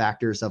certain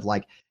factors of,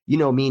 like, you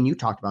know, me and you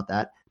talked about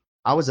that.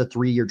 I was a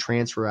 3-year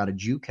transfer out of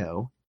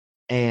JUCO,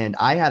 and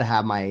I had to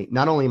have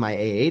not only my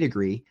AA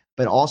degree,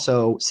 but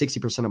also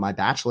 60% of my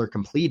bachelor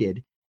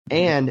completed.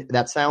 And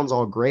that sounds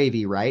all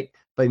gravy, right?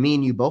 But me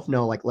and you both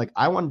know, like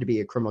I wanted to be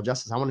a criminal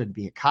justice. I wanted to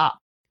be a cop.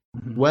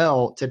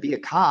 Well, to be a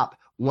cop,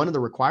 one of the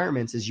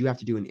requirements is you have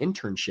to do an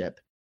internship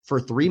for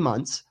 3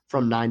 months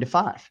from 9 to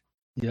 5,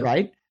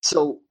 right?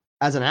 So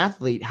as an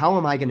athlete, how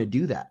am I going to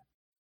do that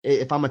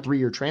if I'm a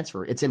 3-year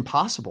transfer? It's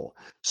impossible.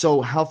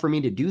 So how for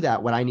me to do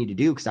that, what I need to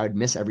do, because I would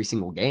miss every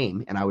single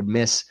game and I would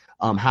miss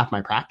half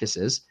my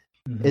practices,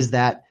 is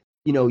that,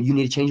 you know, you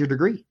need to change your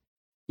degree.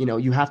 You know,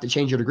 you have to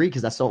change your degree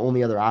because that's the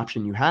only other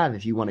option you have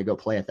if you want to go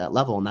play at that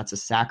level. And that's a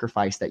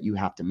sacrifice that you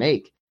have to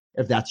make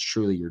if that's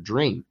truly your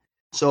dream.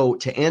 So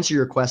to answer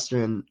your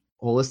question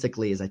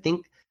holistically, is I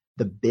think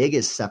the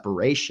biggest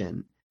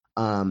separation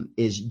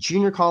is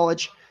junior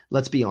college.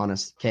 Let's be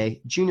honest,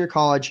 okay? Junior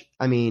college,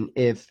 I mean,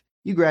 if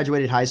you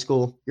graduated high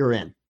school, you're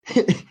in.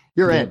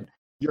 You're in.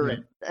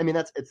 I mean,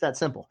 it's that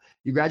simple.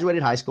 You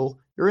graduated high school,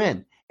 you're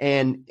in.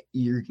 And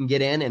you can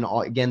get in, and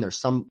again, there's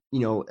some,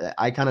 you know,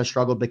 I kind of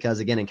struggled because,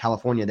 again, in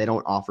California, they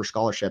don't offer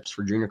scholarships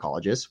for junior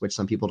colleges, which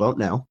some people don't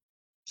know.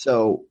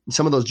 So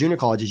some of those junior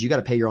colleges, you got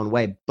to pay your own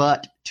way.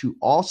 But to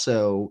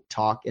also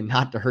talk, and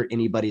not to hurt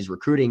anybody's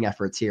recruiting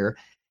efforts here,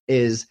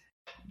 is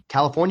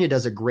California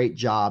does a great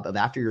job of,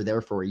 after you're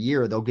there for a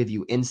year, they'll give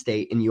you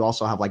in-state, and you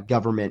also have like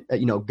government,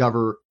 you know,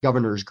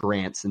 governor's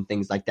grants and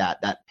things like that,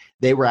 that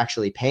they were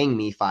actually paying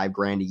me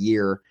 $5,000 a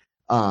year.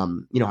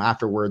 You know,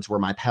 afterwards, where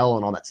my Pell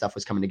and all that stuff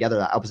was coming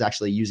together, I was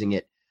actually using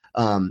it,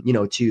 you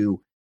know, to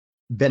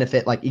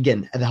benefit, like,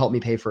 again, to help me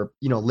pay for,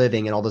 you know,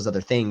 living and all those other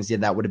things. Yeah,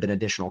 that would have been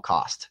additional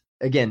cost.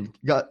 Again,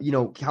 you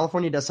know,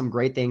 California does some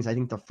great things. I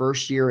think the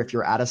first year, if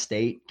you're out of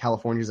state,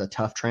 California is a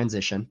tough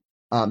transition,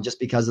 just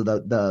because of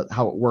the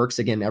how it works.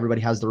 Again,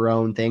 everybody has their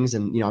own things,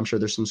 and, you know, I'm sure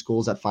there's some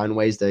schools that find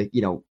ways to,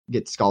 you know,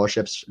 get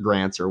scholarships,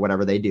 grants, or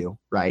whatever they do,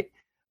 right?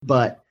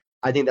 But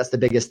I think that's the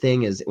biggest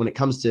thing, is when it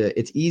comes to,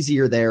 it's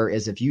easier there,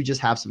 is if you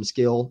just have some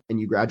skill and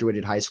you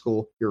graduated high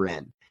school, you're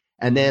in.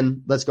 And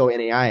then let's go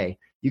NAIA.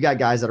 You got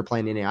guys that are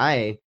playing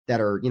NAIA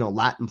that are, you know,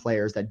 Latin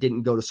players that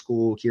didn't go to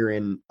school here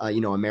in, you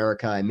know,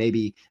 America. And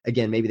maybe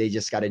they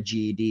just got a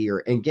GED,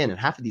 and again, and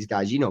half of these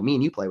guys, you know, me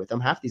and you play with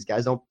them, half of these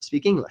guys don't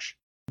speak English.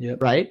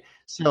 Right.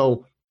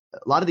 So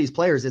a lot of these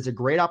players, it's a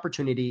great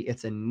opportunity.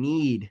 It's a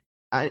need.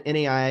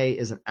 NAIA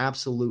is an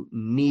absolute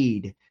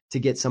need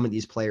to get some of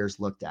these players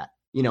looked at.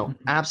 You know,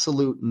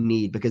 absolute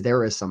need, because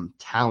there is some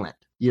talent.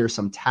 There's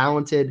some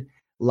talented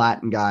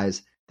Latin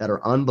guys that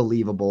are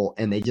unbelievable.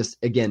 And they just,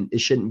 again,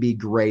 it shouldn't be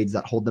grades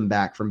that hold them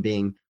back from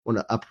being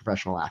a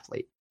professional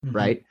athlete.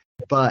 Right.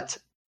 But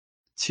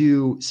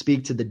to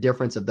speak to the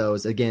difference of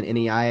those, again,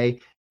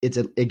 NAIA, it's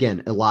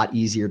a lot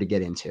easier to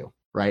get into,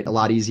 right? A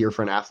lot easier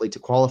for an athlete to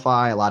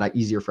qualify, a lot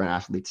easier for an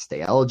athlete to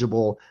stay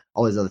eligible,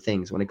 all these other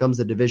things. When it comes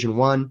to Division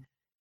I,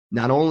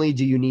 not only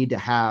do you need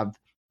to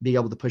be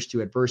able to push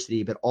through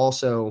adversity, but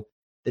also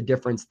the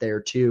difference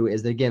there too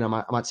is that, again, I'm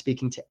not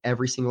speaking to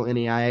every single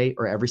NAIA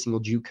or every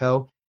single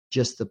JUCO,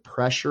 just the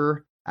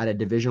pressure at a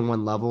Division I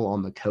level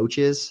on the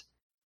coaches,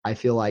 I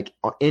feel like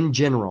in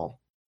general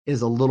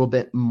is a little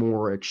bit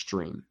more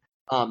extreme.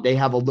 They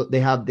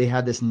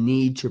have this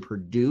need to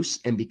produce,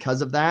 and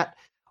because of that,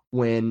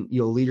 when,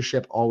 you know,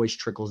 leadership always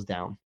trickles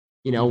down.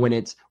 You know, when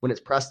it's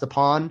pressed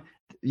upon,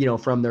 you know,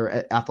 from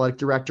their athletic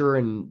director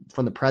and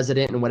from the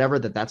president and whatever,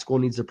 that school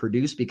needs to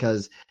produce,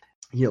 because,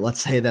 you know,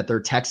 let's say that they're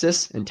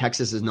Texas, and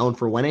Texas is known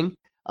for winning.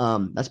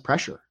 That's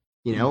pressure.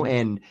 Mhm.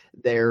 and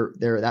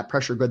that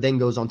pressure then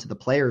goes onto the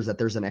players that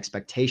there's an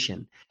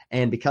expectation.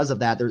 And because of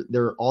that,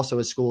 there also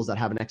is schools that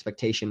have an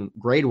expectation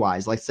grade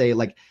wise. Like say,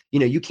 like,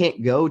 you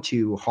can't go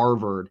to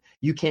Harvard,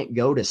 you can't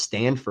go to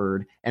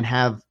Stanford and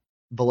have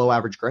below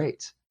average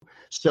grades.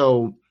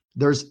 So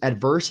there's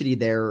adversity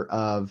there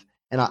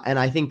and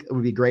I think it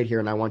would be great here.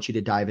 And I want you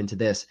to dive into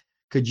this.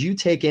 Could you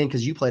take in,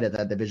 because you played at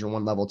that Division I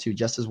level too,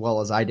 just as well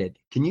as I did.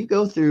 Can you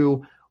go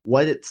through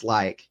what it's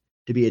like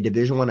to be a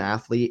Division I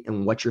athlete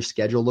and what your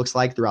schedule looks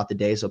like throughout the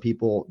day, so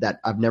people that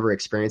I've never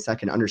experienced that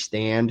can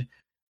understand,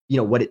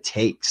 what it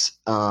takes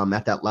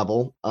at that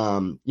level,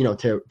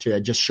 to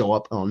just show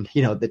up on,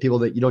 the people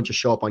that you don't just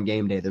show up on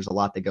game day. There's a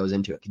lot that goes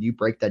into it. Can you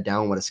break that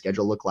down? What a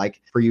schedule look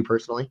like for you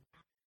personally?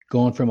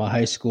 Going from a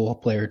high school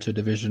player to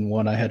Division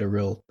I had a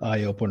real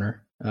eye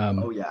opener.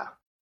 Oh yeah.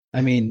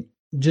 I mean,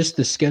 just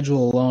the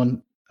schedule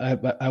alone.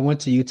 I went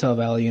to Utah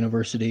Valley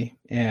University,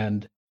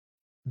 and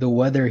the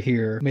weather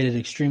here made it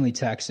extremely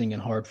taxing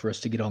and hard for us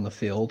to get on the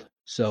field.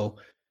 So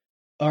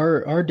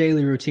our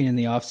daily routine in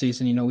the off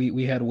season,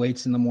 we had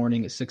weights in the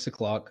morning at 6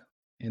 o'clock,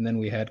 and then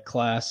we had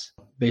class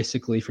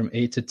basically from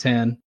 8 to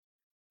 10,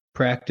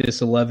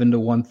 practice 11 to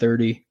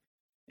 1:30,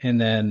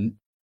 and then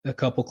a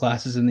couple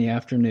classes in the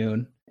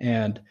afternoon.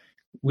 And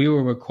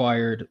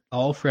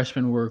all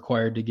freshmen were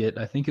required to get,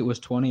 I think it was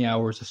 20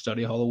 hours of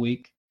study hall a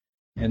week.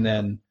 And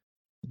then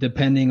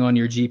depending on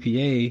your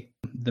GPA,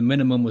 the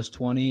minimum was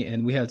 20.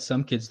 And we had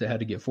some kids that had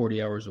to get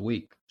 40 hours a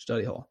week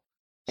study hall.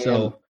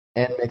 So,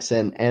 and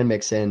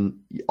mix in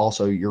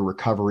also your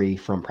recovery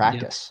from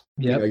practice.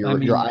 Yep.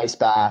 Your ice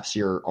baths,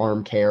 your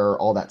arm care,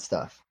 all that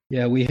stuff.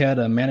 Yeah, we had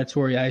a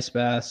mandatory ice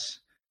baths.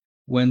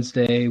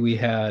 Wednesday we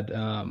had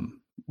a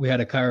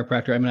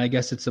chiropractor. I mean, I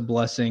guess it's a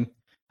blessing.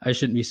 I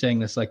shouldn't be saying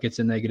this like it's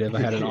a negative. I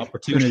had an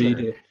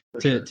opportunity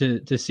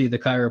to see the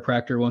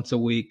chiropractor once a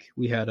week.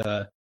 We had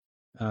a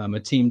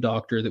team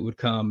doctor that would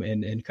come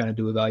and kind of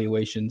do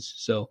evaluations.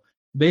 So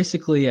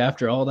basically,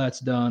 after all that's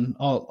done,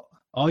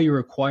 all your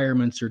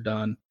requirements are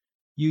done,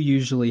 you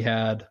usually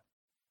had,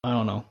 I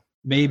don't know,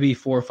 maybe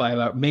 4 or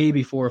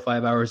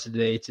 5 hours a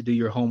day to do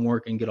your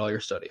homework and get all your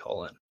study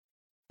hall in.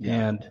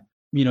 Yeah. And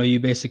you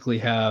basically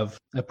have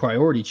a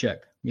priority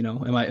check.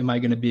 Am I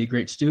going to be a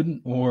great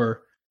student,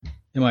 or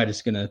am I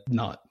just going to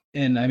not?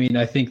 And I mean,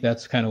 I think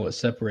that's kind of what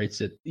separates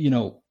it.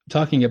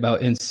 Talking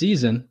about in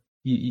season,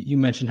 you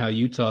mentioned how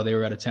Utah, they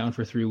were out of town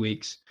for 3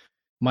 weeks.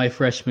 My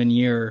freshman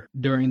year,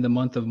 during the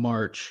month of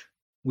March,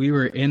 we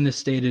were in the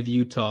state of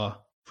Utah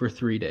for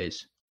 3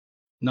 days.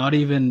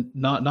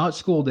 Not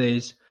school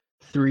days,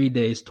 3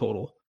 days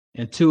total.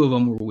 And 2 of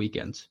them were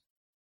weekends.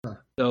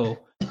 So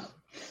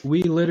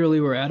we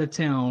literally were out of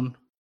town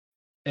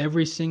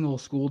every single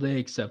school day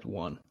except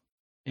one.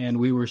 And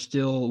we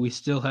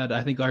still had,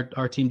 I think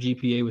our team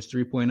GPA was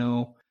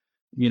 3.0.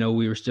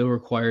 We were still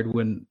required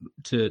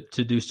to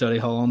do study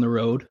hall on the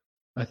road.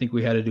 I think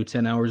we had to do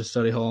 10 hours of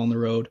study hall on the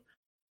road.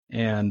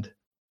 And,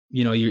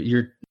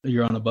 you're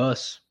on a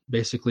bus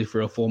basically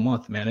for a full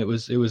month, man. It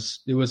was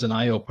an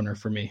eye opener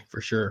for me,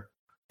 for sure.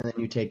 And then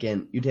you take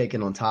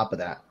in on top of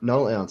that, not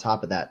only on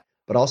top of that,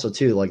 but also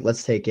too, like,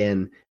 let's take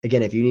in,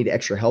 again, if you need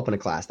extra help in a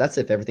class, that's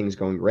if everything's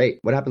going great.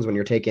 What happens when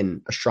you're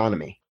taking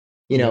astronomy?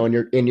 And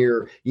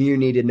you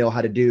need to know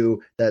how to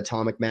do the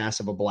atomic mass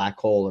of a black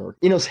hole, or,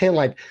 saying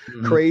like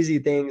crazy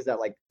things that,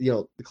 like,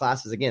 the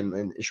classes, again,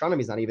 and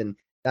astronomy is not even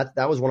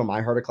that was one of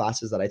my harder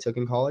classes that I took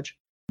in college.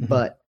 Mm-hmm.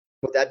 But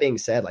with that being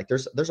said, like,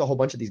 there's a whole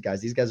bunch of these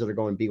guys that are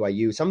going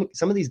BYU.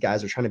 Some of these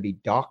guys are trying to be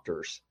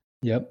doctors.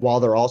 Yep. While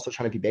they're also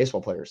trying to be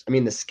baseball players. I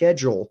mean, the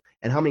schedule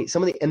and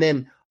and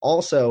then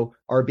also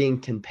are being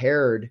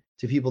compared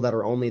to people that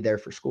are only there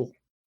for school.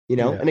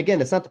 Yeah. And again,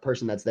 it's not the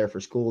person that's there for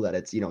school that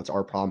it's, it's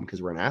our problem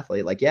because we're an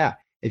athlete. Like, yeah,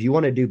 if you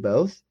want to do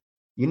both,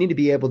 you need to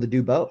be able to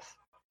do both.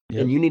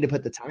 Yep. And you need to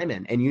put the time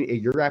in. And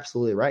you're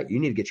absolutely right. You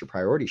need to get your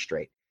priorities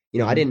straight.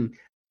 Mm-hmm.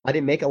 I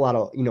didn't make a lot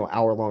of,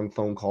 hour-long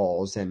phone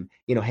calls and,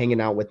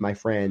 hanging out with my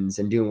friends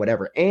and doing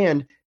whatever.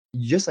 And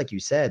just like you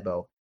said,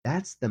 Bo,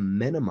 that's the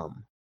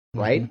minimum,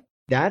 right? Mm-hmm.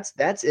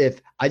 That's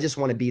if I just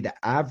want to be the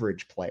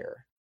average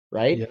player,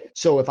 right? Yep.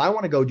 So if I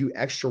want to go do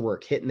extra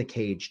work, hit in the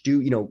cage,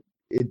 do,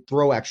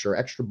 throw extra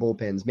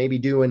bullpens, maybe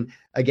doing,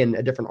 again,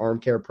 a different arm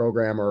care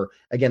program, or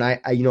again, I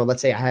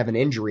let's say I have an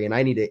injury and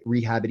I need to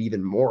rehab it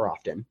even more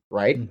often,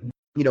 right?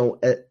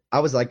 Mm-hmm. I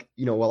was like,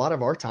 a lot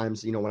of our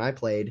times, when I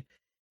played,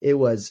 it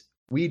was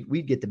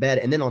we'd get to bed,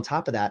 and then on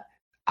top of that,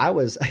 I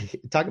was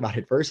talk about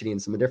adversity in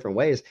some different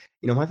ways.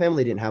 My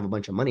family didn't have a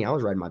bunch of money. I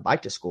was riding my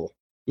bike to school,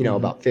 mm-hmm.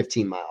 about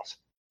 15 miles.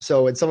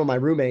 So, and some of my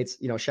roommates,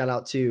 shout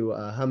out to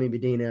Hami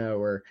Medina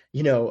or,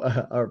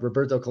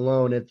 Roberto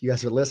Colon, if you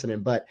guys are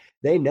listening, but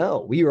they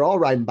know we were all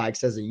riding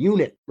bikes as a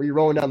unit. We were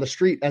rolling down the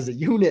street as a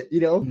unit,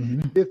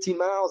 mm-hmm. 15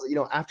 miles,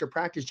 after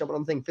practice, jumping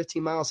on the thing,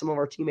 15 miles. Some of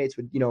our teammates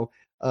would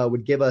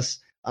give us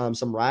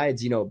some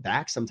rides,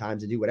 back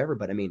sometimes to do whatever.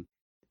 But I mean,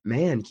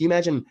 man, can you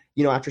imagine,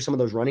 after some of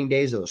those running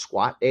days or those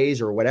squat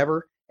days or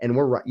whatever, and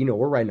we're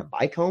riding a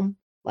bike home,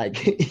 like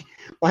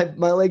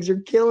my legs are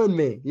killing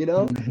me,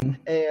 mm-hmm.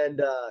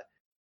 and,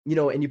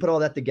 and you put all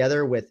that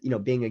together with,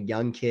 being a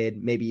young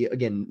kid, maybe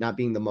again, not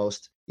being the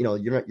most,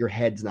 your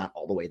head's not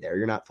all the way there.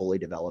 You're not fully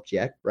developed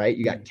yet, right?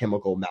 You got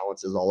chemical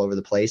imbalances all over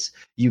the place.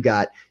 You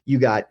got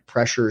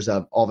pressures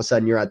of all of a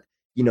sudden you're at,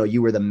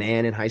 you were the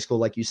man in high school,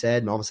 like you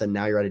said, and all of a sudden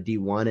now you're at a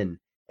D1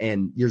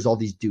 and there's all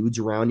these dudes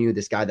around you.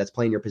 This guy that's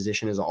playing your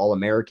position is an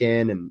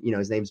All-American, and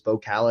his name's Bo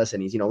Callis,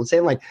 and he's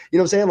saying like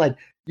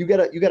you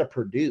gotta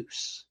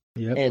produce.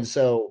 Yep. And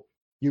so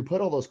you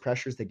put all those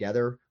pressures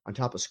together on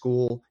top of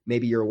school.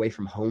 Maybe you're away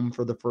from home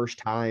for the first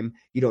time.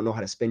 You don't know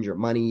how to spend your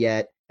money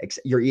yet.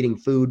 You're eating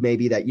food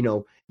maybe that,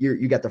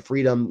 you got the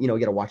freedom, you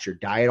got to watch your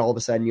diet all of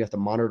a sudden. You have to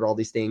monitor all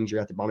these things. You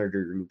have to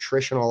monitor your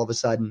nutrition all of a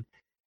sudden.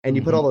 And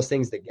you put all those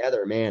things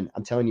together, man,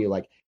 I'm telling you,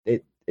 like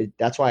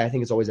that's why I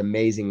think it's always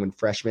amazing when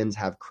freshmen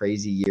have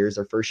crazy years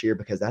their first year,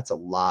 because that's a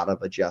lot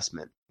of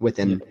adjustment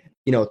within,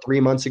 3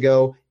 months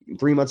ago,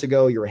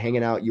 you were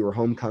hanging out, you were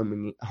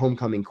homecoming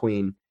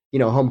queen,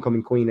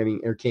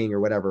 or king or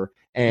whatever.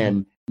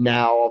 And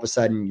now all of a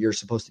sudden you're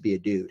supposed to be a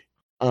dude.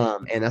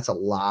 And that's a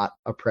lot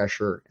of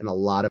pressure and a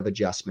lot of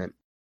adjustment.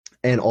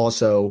 And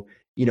also,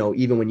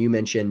 even when you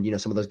mentioned,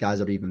 some of those guys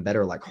that are even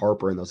better, like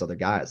Harper and those other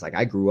guys, like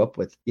I grew up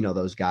with,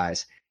 those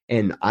guys.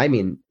 And I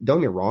mean,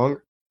 don't get me wrong,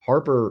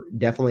 Harper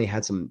definitely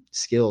had some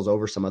skills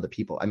over some other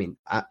people. I mean,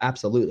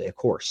 absolutely, of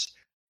course.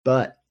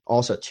 But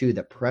also too,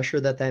 the pressure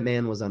that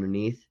man was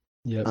underneath.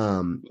 Yep.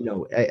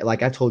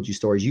 Like I've told you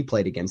stories, you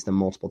played against them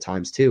multiple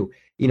times too.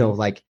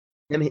 Like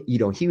him,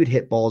 he would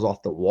hit balls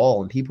off the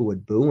wall and people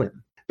would boo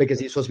him because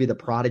he's supposed to be the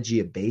prodigy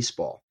of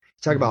baseball.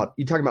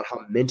 You talk about how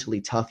mentally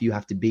tough you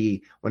have to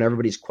be when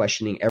everybody's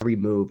questioning every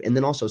move. And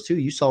then also too,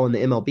 you saw in the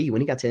MLB,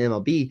 when he got to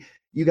MLB,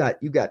 you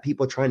got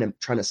people trying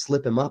to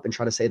slip him up and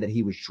try to say that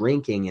he was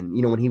drinking and,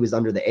 when he was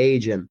under the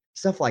age and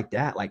stuff like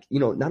that. Like,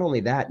 not only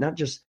that, not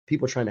just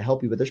people trying to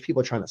help you, but there's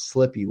people trying to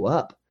slip you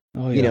up,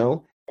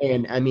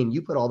 And I mean,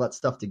 you put all that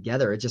stuff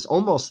together, it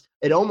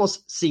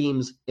almost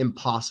seems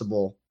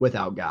impossible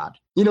without God.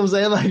 You know what I'm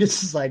saying? Like,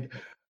 it's just like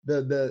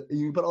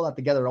you put all that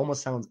together, it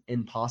almost sounds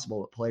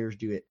impossible, but players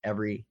do it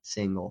every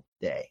single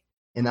day.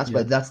 And that's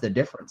the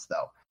difference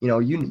though. You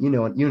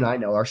and I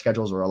know our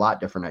schedules are a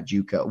lot different at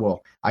JUCO.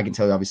 Well, I can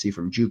tell you obviously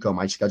from JUCO,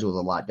 my schedule is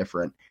a lot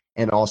different.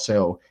 And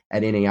also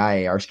at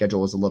NAIA, our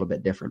schedule was a little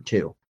bit different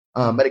too.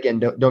 But again,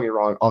 don't get me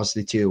wrong,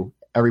 obviously too,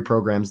 every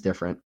program's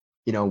different.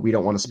 We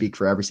don't want to speak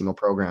for every single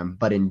program,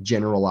 but in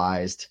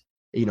generalized,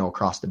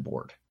 across the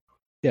board.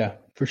 Yeah,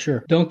 for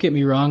sure. Don't get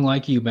me wrong.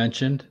 Like you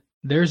mentioned,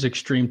 there's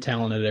extreme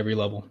talent at every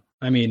level.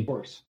 I mean, of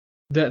course.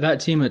 That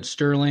team at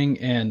Sterling,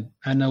 and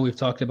I know we've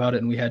talked about it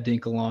and we had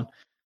Dinkle on,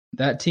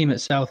 that team at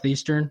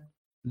Southeastern,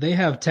 they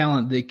have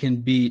talent that can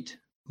beat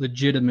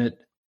legitimate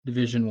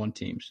Division I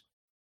teams.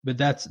 But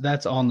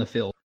that's on the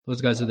field.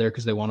 Those guys are there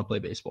because they want to play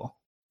baseball.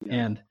 Yeah.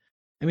 And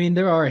I mean,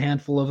 there are a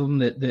handful of them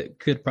that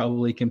could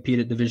probably compete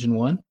at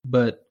Division I,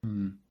 but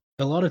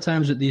a lot of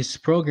times at these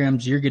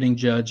programs, you're getting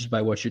judged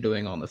by what you're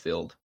doing on the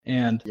field.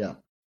 And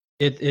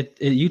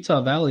at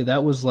Utah Valley,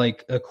 that was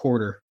like a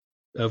quarter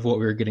of what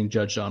we were getting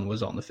judged on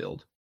was on the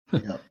field.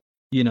 Yeah.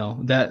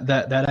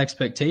 That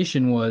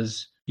expectation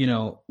was,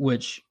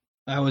 which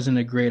I was in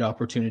a great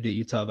opportunity at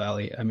Utah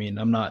Valley. I mean,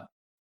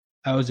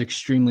 I was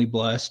extremely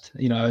blessed.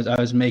 I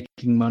was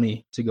making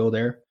money to go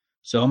there.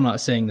 So I'm not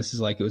saying this is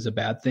like it was a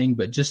bad thing,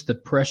 but just the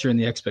pressure and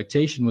the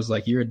expectation was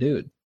like, you're a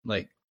dude.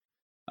 Like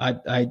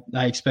I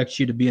expect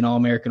you to be an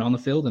All-American on the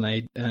field, and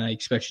I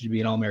expect you to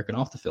be an All-American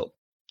off the field.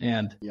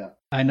 And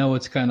I know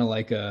it's kind of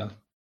like a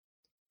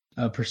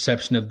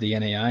perception of the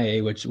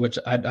NAIA, which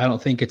I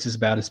don't think it's as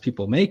bad as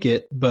people make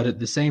it, but at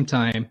the same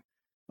time,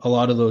 a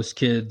lot of those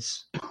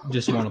kids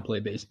just want to play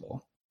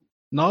baseball.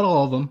 Not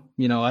all of them,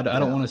 I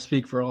don't want to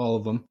speak for all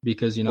of them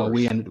because,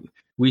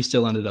 we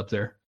still ended up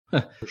there.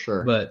 For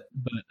sure. But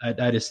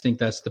I just think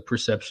that's the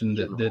perception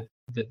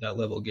that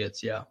level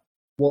gets. Yeah.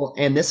 Well,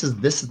 and this is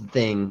the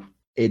thing.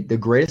 The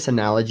greatest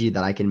analogy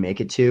that I can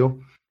make it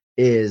to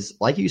is,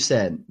 like you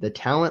said, the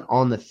talent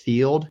on the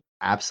field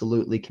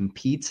absolutely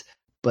competes,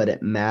 but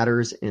it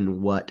matters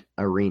in what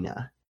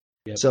arena.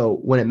 Yep. So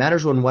when it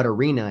matters in what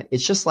arena,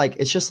 it's just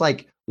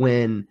like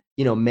when,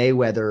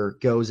 Mayweather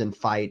goes and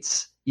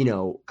fights,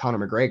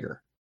 Conor McGregor,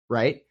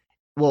 right?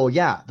 Well,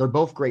 yeah, they're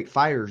both great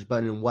fighters,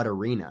 but in what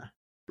arena,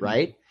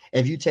 right?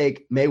 If you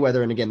take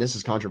Mayweather, and again, this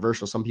is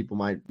controversial, some people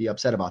might be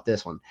upset about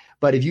this one,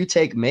 but if you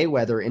take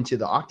Mayweather into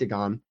the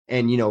octagon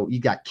and, you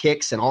got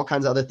kicks and all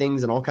kinds of other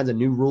things and all kinds of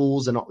new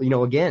rules and,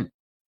 again,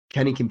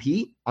 can he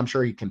compete? I'm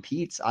sure he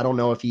competes. I don't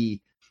know if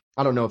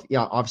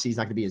obviously he's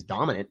not going to be as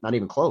dominant, not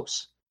even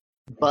close,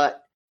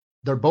 but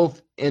they're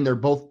both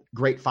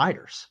great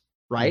fighters,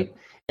 right? Mm-hmm.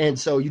 And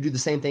so you do the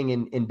same thing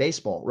in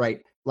baseball,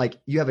 right? Like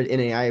you have an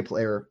NAIA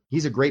player,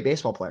 he's a great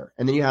baseball player.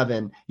 And then you have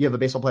a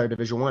baseball player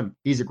Division I,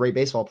 he's a great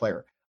baseball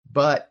player.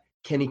 But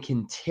can he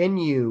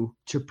continue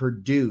to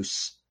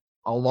produce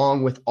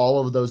along with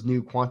all of those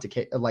new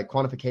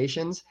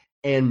quantifications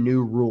and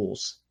new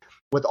rules?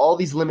 With all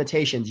these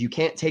limitations, you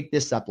can't take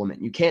this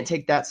supplement, you can't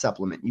take that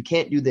supplement, you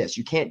can't do this,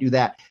 you can't do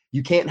that,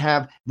 you can't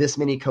have this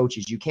many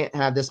coaches, you can't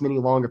have this many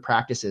longer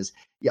practices.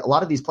 Yeah, a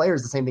lot of these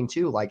players, the same thing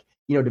too. Like,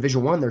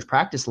 Division I, there's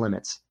practice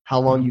limits, how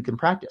long you can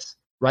practice,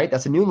 right?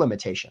 That's a new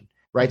limitation,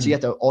 right? So you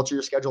have to alter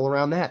your schedule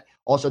around that.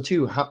 Also,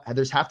 too,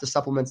 there's half the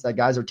supplements that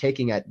guys are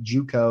taking at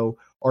JUCO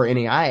or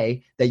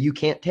NAIA that you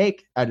can't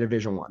take at a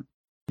Division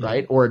I,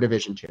 right? Or a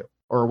Division II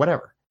or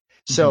whatever.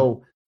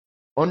 So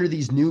under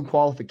these new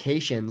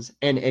qualifications,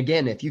 and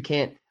again, if you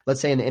can't,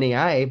 let's say in the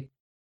NAIA,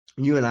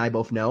 you and I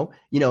both know,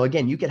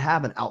 again, you could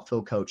have an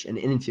outfield coach, an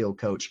infield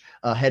coach,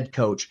 a head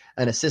coach,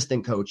 an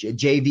assistant coach, a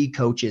JV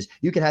coaches.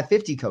 You could have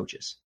 50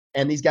 coaches,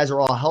 and these guys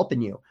are all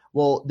helping you.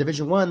 Well,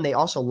 Division I, they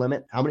also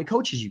limit how many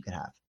coaches you could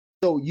have.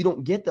 So you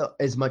don't get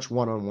as much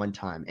one-on-one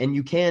time. And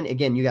you can,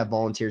 again, you have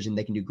volunteers and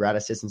they can do grad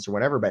assistants or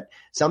whatever. But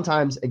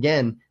sometimes,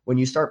 again, when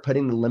you start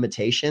putting the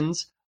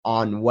limitations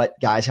on what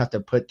guys have to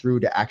put through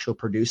to actually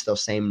produce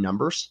those same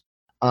numbers,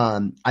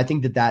 I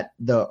think that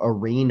the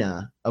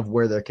arena of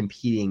where they're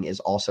competing is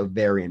also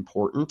very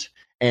important,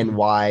 and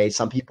why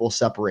some people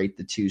separate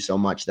the two so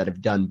much that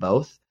have done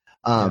both.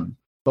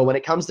 But when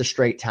it comes to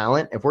straight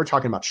talent, if we're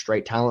talking about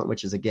straight talent,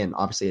 which is, again,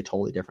 obviously a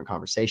totally different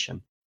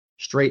conversation,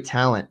 straight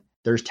talent,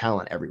 there's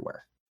talent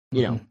everywhere.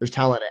 There's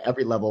talent at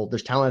every level.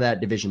 There's talent at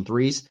Division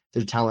IIIs.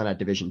 There's talent at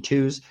Division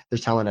IIs.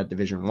 There's talent at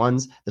Division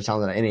Is. There's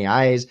talent at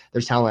NAIAs.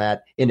 There's talent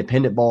at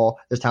independent ball.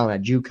 There's talent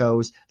at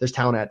JUCOs. There's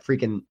talent at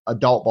freaking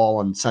adult ball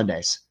on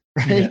Sundays,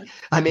 right?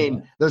 Yeah.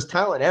 There's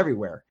talent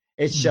everywhere.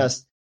 It's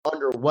just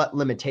under what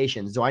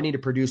limitations. Do I need to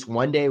produce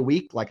 1 day a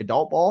week like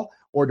adult ball,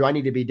 or do I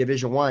need to be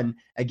Division I?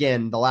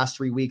 Again, the last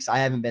 3 weeks, I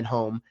haven't been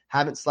home,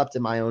 haven't slept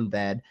in my own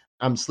bed.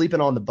 I'm sleeping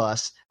on the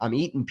bus. I'm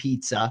eating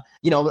pizza.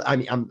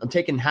 I'm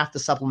taking half the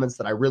supplements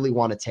that I really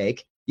want to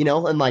take,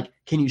 and like,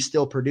 can you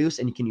still produce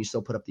and can you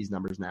still put up these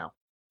numbers now?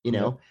 And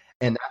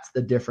that's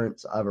the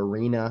difference of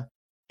arena,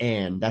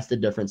 and that's the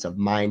difference of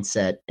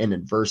mindset and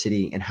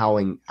adversity, and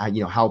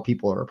how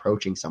people are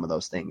approaching some of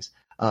those things.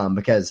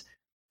 Because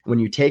when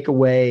you take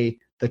away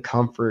the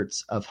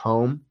comforts of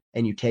home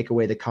and you take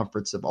away the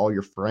comforts of all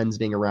your friends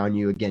being around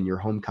you, again, your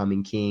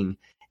homecoming king,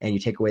 and you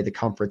take away the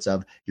comforts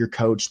of your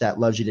coach that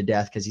loves you to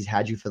death because he's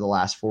had you for the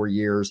last 4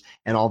 years,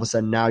 and all of a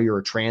sudden now you're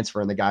a transfer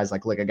and the guy's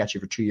like, look, I got you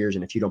for 2 years,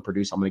 and if you don't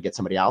produce, I'm going to get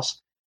somebody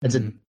else. It's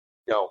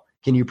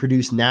can you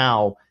produce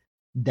now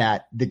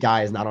that the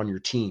guy is not on your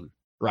team,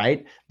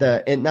 right?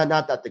 And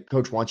not that the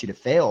coach wants you to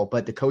fail,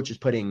 but the coach is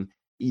putting,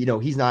 he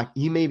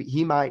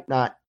might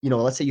not,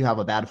 let's say you have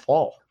a bad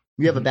fall.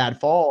 You have a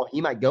bad fall,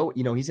 he might go,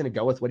 he's going to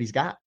go with what he's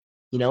got.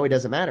 It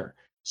doesn't matter.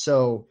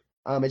 So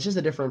it's just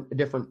a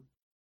different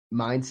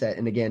mindset,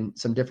 and again,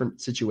 some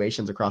different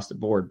situations across the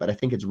board. But I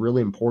think it's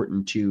really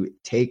important to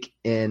take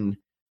in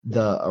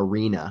the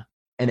arena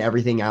and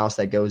everything else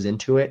that goes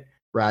into it,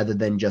 rather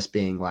than just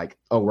being like,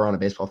 oh, we're on a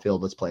baseball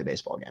field, let's play a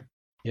baseball game.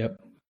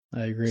 Yep,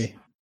 I agree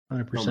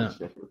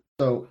 100%.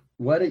 So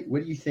what do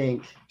you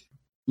think,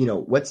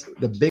 what's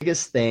the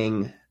biggest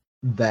thing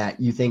that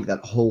you think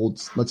that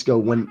holds, let's go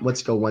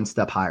one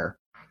step higher.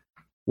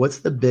 What's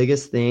the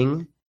biggest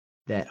thing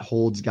that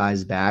holds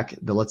guys back?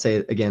 But let's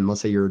say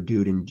you're a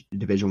dude in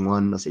Division I,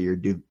 let's say you're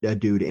a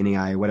dude in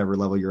NAIA, whatever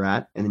level you're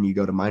at, and then you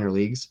go to minor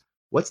leagues.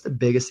 What's the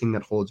biggest thing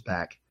that holds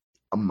back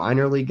a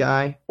minor league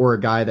guy, or a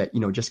guy that,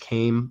 just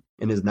came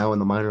and is now in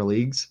the minor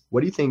leagues? What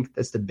do you think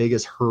that's the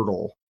biggest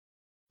hurdle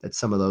that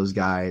some of those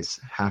guys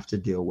have to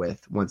deal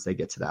with once they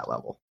get to that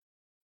level?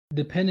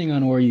 Depending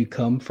on where you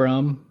come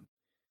from,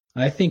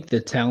 I think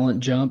the talent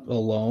jump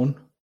alone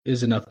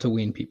is enough to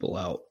wean people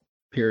out,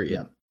 period.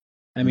 Yeah.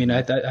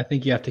 I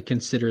think you have to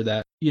consider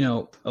that,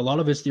 a lot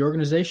of it's the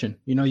organization.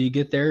 You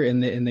get there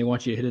and they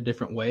want you to hit a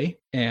different way.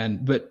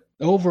 But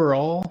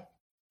overall,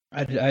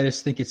 I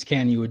just think it's,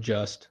 can you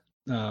adjust,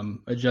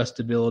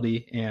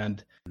 adjustability,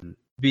 and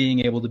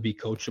being able to be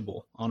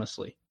coachable,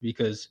 honestly,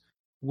 because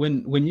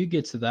when you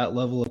get to that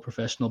level of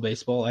professional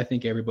baseball, I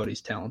think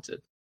everybody's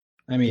talented.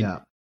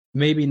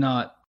 Maybe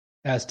not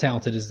as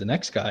talented as the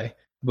next guy,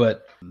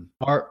 but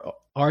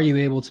are you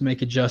able to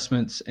make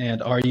adjustments,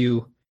 and are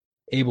you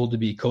able to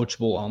be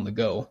coachable on the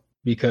go?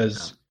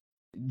 Because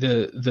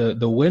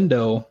the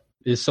window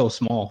is so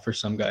small for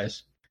some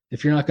guys.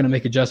 If you're not going to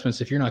make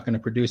adjustments, if you're not going to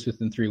produce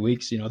within 3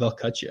 weeks, they'll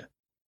cut you.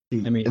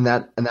 And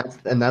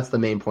that's the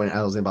main point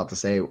I was about to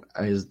say,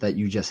 is that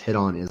you just hit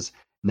on, is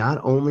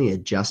not only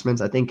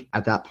adjustments. I think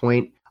at that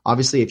point,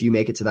 obviously, if you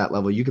make it to that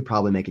level, you could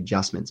probably make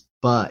adjustments,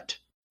 but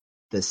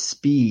the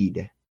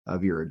speed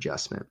of your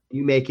adjustment,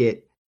 you make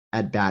it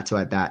at bat to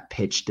at bat,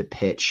 pitch to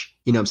pitch.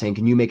 You know what I'm saying?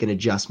 Can you make an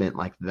adjustment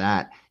like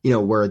that?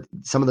 Where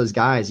some of those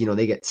guys,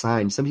 they get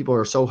signed. Some people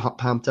are so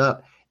pumped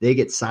up, they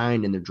get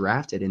signed and they're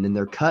drafted, and then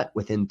they're cut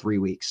within 3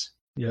 weeks.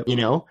 Yep.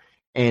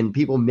 And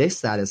people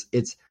miss that as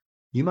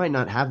you might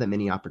not have that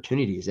many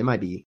opportunities. It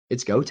might be,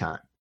 it's go time.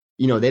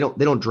 They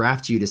don't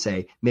draft you to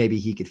say maybe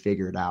he could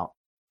figure it out.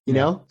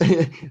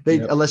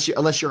 Unless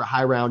you're a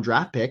high round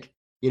draft pick,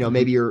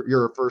 maybe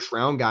you're a first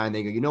round guy, and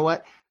they go, you know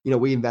what?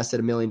 We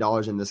invested $1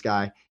 million in this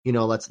guy,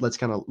 let's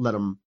kind of let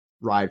him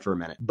ride for a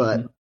minute.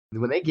 But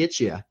when they get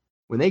you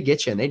and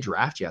they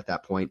draft you at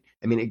that point,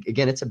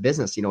 again, it's a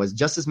business. It's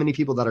just as many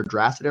people that are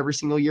drafted every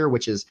single year,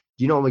 which is,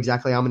 do you know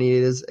exactly how many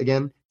it is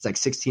again? It's like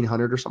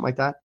 1,600 or something like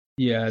that.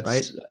 Yeah,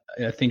 right?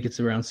 I think it's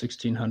around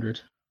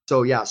 1,600.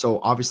 So yeah, so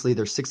obviously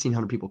there's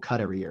 1,600 people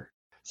cut every year.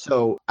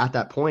 So at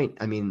that point,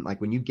 I mean, like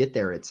when you get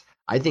there,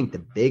 I think the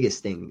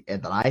biggest thing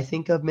that I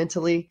think of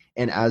mentally,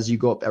 and as you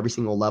go up every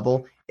single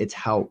level, it's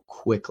how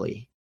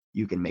quickly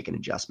you can make an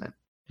adjustment.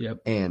 Yep.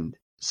 And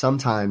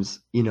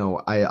sometimes,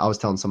 I was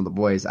telling some of the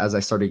boys as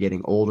I started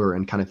getting older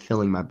and kind of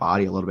feeling my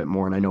body a little bit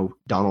more, and I know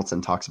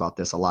Donaldson talks about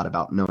this a lot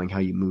about knowing how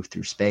you move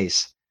through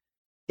space,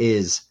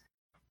 is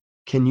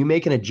can you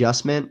make an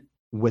adjustment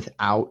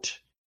without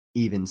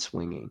even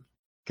swinging?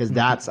 Because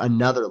that's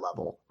another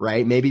level,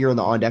 right? Maybe you're in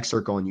the on deck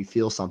circle and you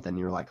feel something and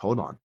you're like, hold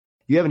on,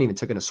 you haven't even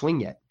taken a swing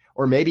yet.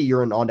 Or maybe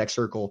you're in the on deck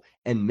circle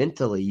and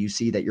mentally you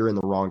see that you're in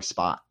the wrong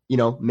spot.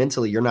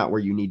 Mentally you're not where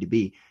you need to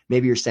be.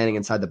 Maybe you're standing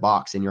inside the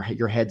box and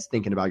your head's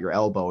thinking about your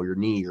elbow or your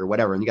knee or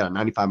whatever, and you got a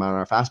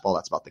 95-mile-an-hour fastball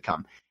that's about to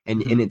come.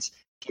 And it's,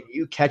 can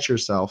you catch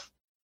yourself,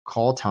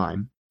 call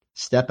time,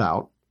 step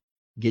out,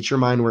 get your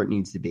mind where it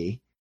needs to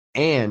be,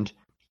 and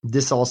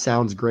this all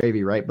sounds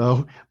gravy, right,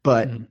 Bo?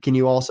 But can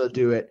you also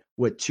do it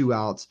with 2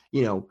 outs,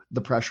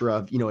 the pressure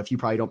of, if you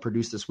probably don't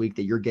produce this week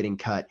that you're getting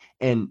cut,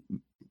 and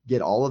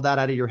get all of that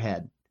out of your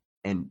head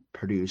and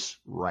produce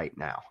right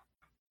now?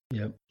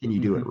 Yep. Can you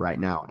do it right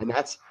now? And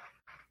that's,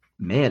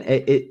 man,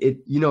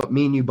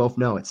 me and you both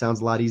know it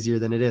sounds a lot easier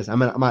than it is. I'm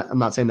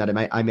not saying that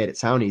I made it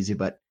sound easy,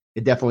 but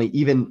it definitely,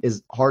 even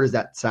as hard as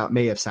that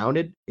may have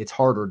sounded, it's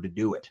harder to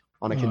do it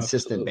on a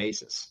consistent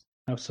basis.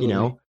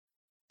 Absolutely.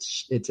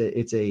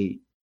 It's a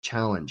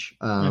challenge.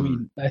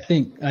 I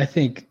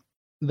think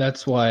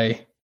that's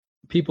why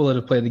people that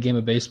have played the game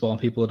of baseball and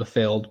people that have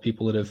failed,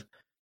 people that have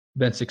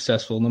been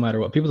successful, no matter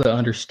what, people that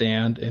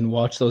understand and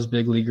watch those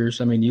big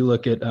leaguers. I mean, you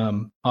look at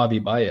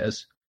Javi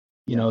Baez,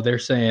 they're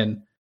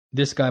saying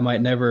this guy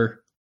might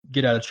never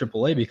get out of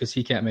AAA because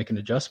he can't make an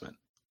adjustment.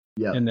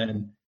 Yeah. And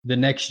then the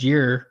next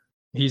year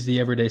he's the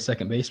everyday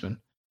second baseman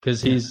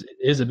because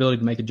his ability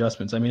to make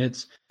adjustments. I mean,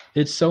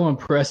 it's so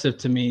impressive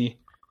to me,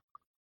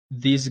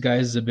 these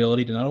guys'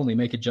 ability to not only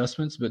make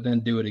adjustments, but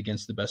then do it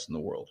against the best in the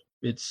world.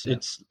 It's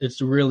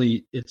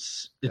really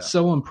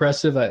so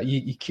impressive.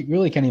 You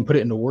really can't even put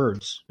it into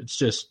words. It's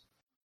just,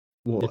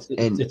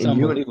 it's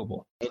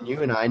unbelievable. And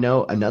you and I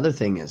know another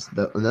thing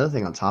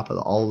on top of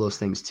all of those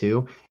things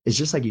too, is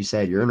just like you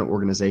said, you're in an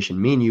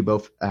organization. Me and you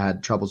both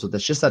had troubles with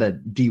this just at a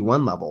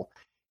D1 level,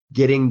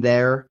 getting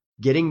there.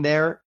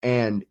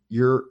 And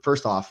you're,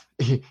 first off,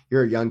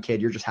 you're a young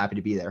kid. You're just happy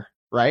to be there,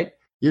 right?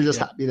 You're just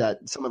happy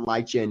that someone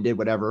liked you and did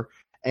whatever.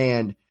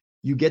 And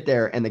you get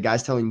there and the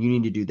guy's telling you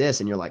need to do this.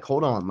 And you're like,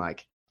 hold on,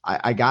 like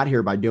I got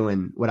here by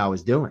doing what I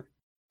was doing.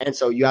 And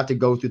so you have to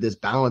go through this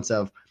balance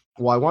of,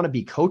 well, I want to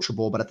be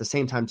coachable, but at the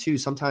same time too,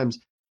 sometimes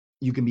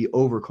you can be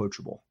over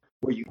coachable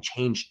where you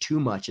change too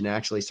much and it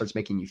actually starts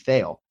making you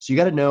fail. So you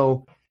got to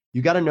know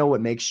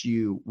what makes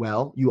you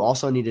well. You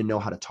also need to know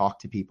how to talk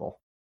to people,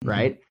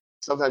 right?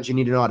 Sometimes you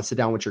need to know how to sit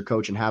down with your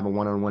coach and have a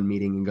one-on-one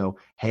meeting and go,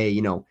 hey,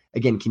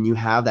 again, can you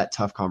have that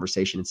tough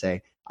conversation and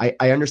say,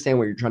 I understand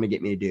what you're trying to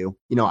get me to do.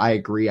 I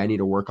agree. I need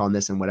to work on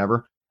this and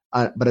whatever.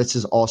 But this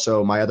is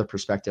also my other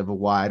perspective of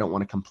why I don't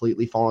want to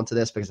completely fall into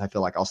this, because I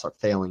feel like I'll start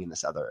failing in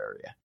this other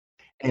area.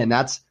 And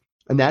that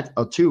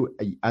too,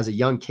 as a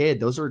young kid,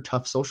 those are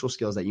tough social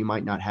skills that you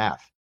might not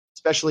have,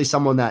 especially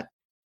someone that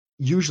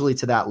usually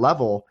to that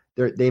level,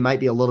 they might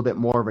be a little bit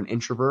more of an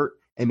introvert.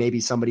 And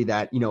maybe somebody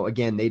that,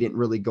 again, they didn't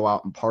really go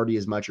out and party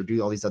as much or do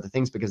all these other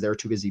things because they were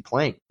too busy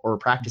playing or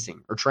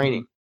practicing or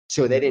training.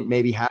 So they didn't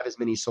maybe have as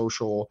many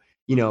social,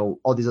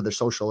 all these other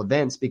social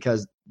events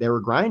because they were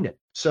grinding.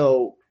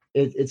 So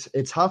it's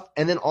tough.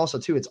 And then also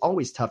too, it's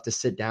always tough to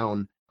sit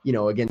down,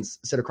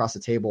 sit across the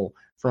table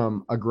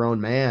from a grown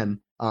man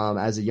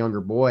as a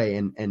younger boy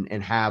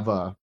and have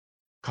a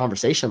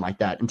conversation like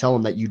that and tell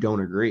them that you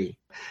don't agree.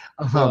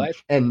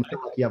 And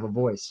you have a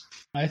voice.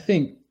 I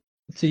think,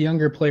 to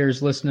younger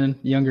players listening,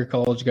 younger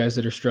college guys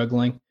that are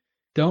struggling,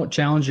 don't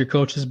challenge your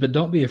coaches, but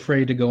don't be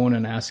afraid to go in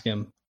and ask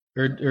him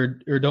or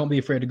don't be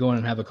afraid to go in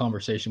and have a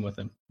conversation with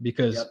him.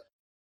 Because,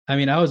 I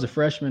mean, I was a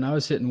freshman, I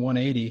was hitting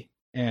 180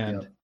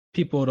 and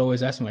people would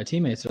always ask my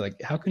teammates, they're like,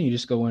 how can you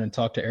just go in and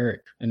talk to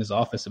Eric in his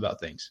office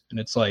about things? And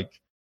it's like,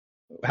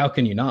 how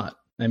can you not?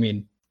 I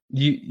mean,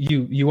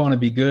 you want to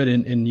be good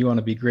and you want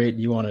to be great.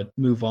 And you want to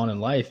move on in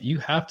life. You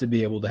have to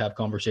be able to have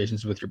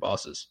conversations with your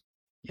bosses.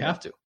 You have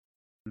to.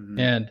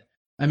 And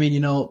I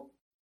mean,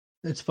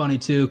 it's funny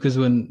too, because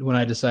when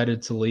I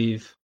decided to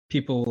leave,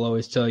 people will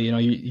always tell you,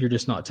 you're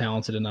just not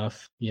talented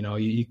enough.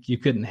 You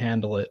couldn't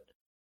handle it.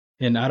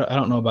 And I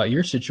don't know about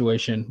your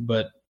situation,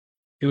 but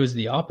it was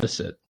the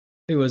opposite.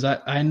 It was,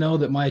 I know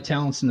that my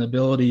talents and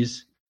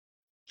abilities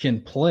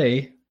can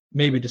play,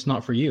 maybe just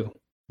not for you,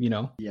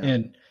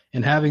 and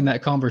having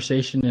that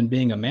conversation and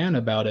being a man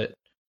about it,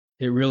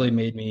 it really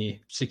made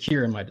me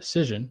secure in my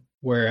decision.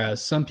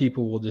 Whereas some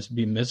people will just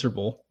be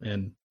miserable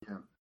and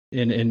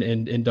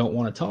don't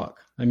want to talk.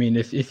 I mean,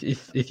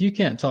 if you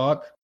can't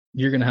talk,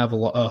 you're going to have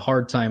a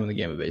hard time in the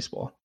game of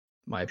baseball,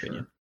 in my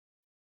opinion.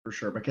 For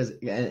sure. Because,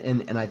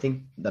 and I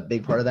think the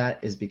big part of that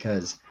is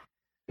because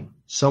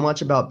so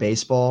much about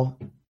baseball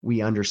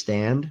we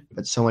understand,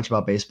 but so much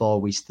about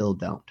baseball we still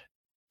don't.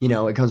 You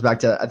know, it comes back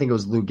to, I think it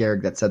was Lou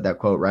Gehrig that said that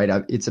quote,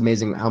 right? It's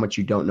amazing how much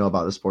you don't know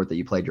about the sport that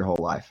you played your whole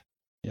life.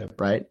 Yep.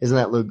 Right? Isn't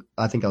that Lou?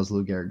 I think that was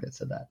Lou Gehrig that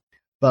said that.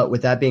 But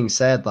with that being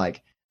said,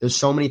 like there's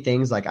so many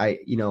things like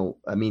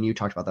you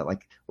talked about that.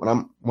 Like when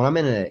I'm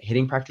in a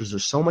hitting practice,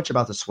 there's so much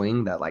about the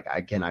swing that like,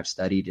 again, I've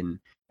studied and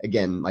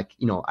again, like,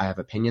 you know, I have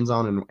opinions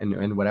on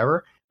and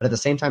whatever, but at the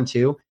same time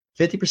too,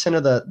 50%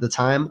 of the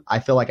time I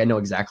feel like I know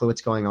exactly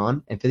what's going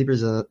on. And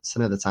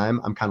 50% of the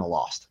time I'm kind of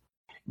lost,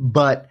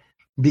 but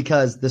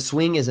because the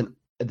swing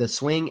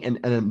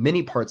and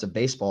many parts of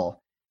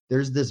baseball,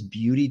 there's this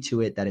beauty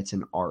to it that it's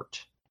an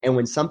art. And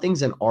when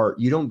something's an art,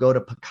 you don't go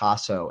to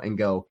Picasso and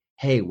go,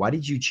 hey, why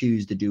did you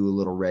choose to do a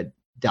little red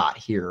dot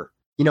here?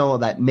 You know,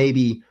 that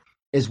maybe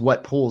is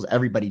what pulls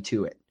everybody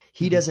to it.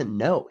 He doesn't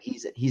know.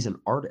 He's an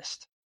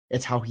artist.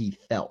 It's how he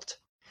felt.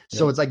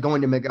 So it's like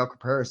going to Miguel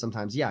Cabrera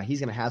sometimes. Yeah,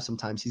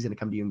 sometimes he's going to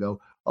come to you and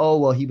go, oh,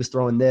 well, he was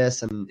throwing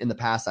this. And in the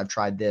past, I've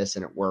tried this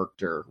and it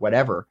worked or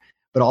whatever.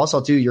 But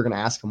also, too, you're going to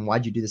ask him,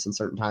 why'd you do this in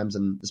certain times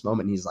in this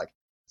moment? And he's like,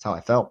 that's how I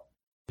felt.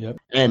 Yep.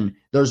 And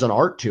there's an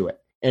art to it.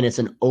 And it's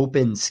an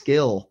open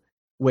skill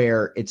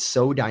where it's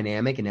so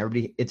dynamic and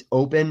it's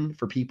open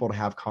for people to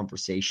have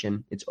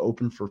conversation. It's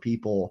open for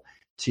people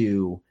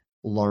to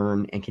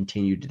learn and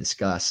continue to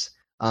discuss.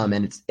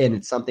 And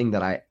it's something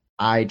that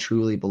I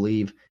truly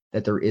believe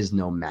that there is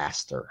no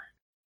master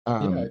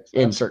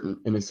in certain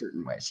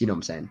ways. You know what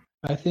I'm saying?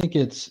 I think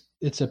it's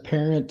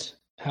apparent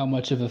how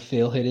much of a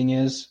fail hitting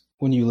is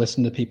when you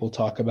listen to people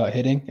talk about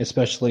hitting,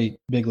 especially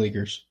big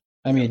leaguers.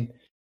 I mean,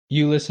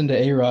 you listen to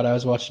A-Rod. I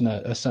was watching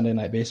a Sunday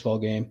night baseball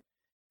game,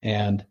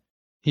 and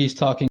he's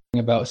talking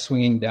about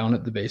swinging down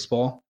at the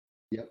baseball.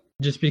 Yep.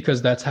 Just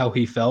because that's how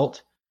he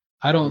felt.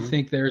 I don't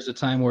think there's a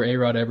time where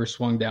A-Rod ever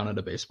swung down at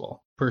a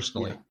baseball,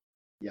 personally.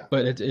 Yeah.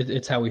 But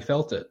it's how he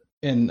felt it.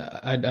 And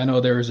I know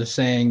there was a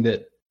saying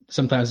that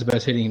sometimes the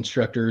best hitting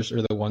instructors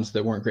are the ones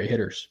that weren't great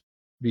hitters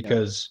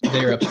because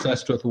they're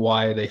obsessed with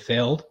why they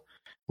failed.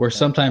 Where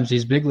sometimes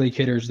these big league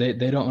hitters, they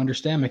don't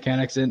understand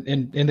mechanics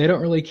and they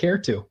don't really care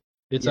to.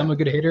 I'm a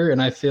good hitter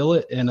and I feel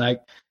it and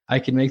I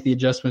can make the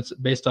adjustments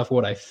based off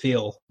what I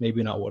feel,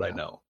 maybe not what I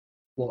know.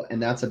 Well,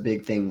 and that's a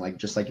big thing, like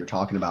just like you're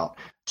talking about,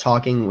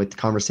 talking with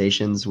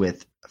conversations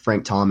with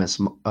Frank Thomas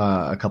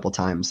a couple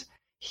times.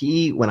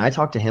 When I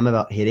talked to him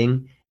about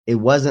hitting, it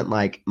wasn't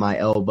like my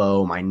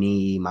elbow, my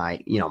knee,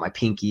 my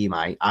pinky,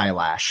 my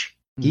eyelash.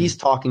 Mm-hmm. He's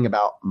talking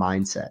about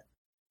mindset.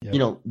 Yep. You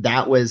know,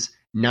 that was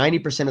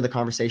 90% of the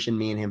conversation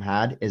me and him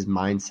had is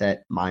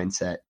mindset.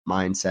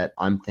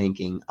 I'm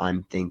thinking,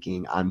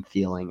 I'm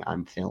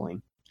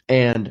feeling.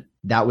 And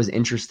that was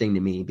interesting to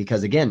me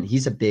because, again,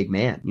 he's a big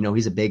man. You know,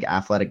 he's a big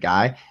athletic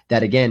guy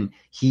that, again,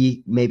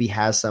 he maybe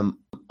has some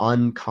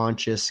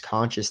unconscious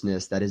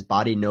consciousness that his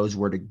body knows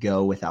where to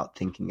go without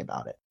thinking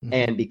about it. Mm-hmm.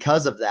 And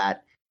because of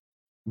that,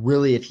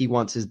 really, if he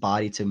wants his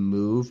body to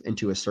move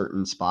into a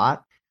certain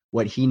spot,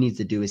 what he needs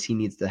to do is he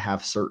needs to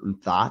have certain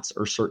thoughts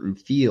or certain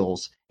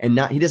feels, and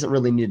he doesn't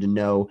really need to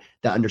know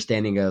the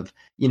understanding of,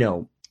 you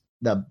know,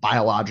 the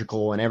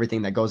biological and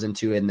everything that goes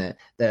into it and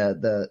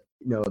the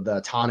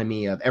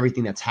autonomy of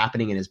everything that's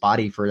happening in his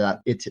body for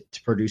that to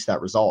produce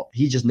that result.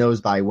 He just knows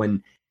by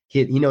when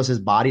he knows his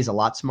body's a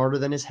lot smarter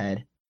than his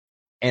head,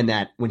 and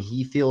that when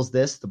he feels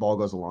this, the ball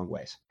goes a long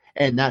ways.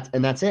 And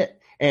that's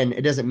it. And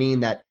it doesn't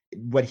mean that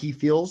what he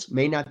feels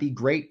may not be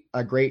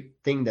a great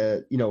thing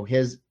to, you know,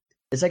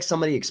 it's like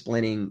somebody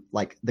explaining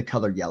like the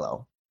color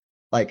yellow.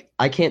 Like,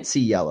 I can't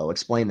see yellow.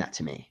 Explain that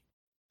to me.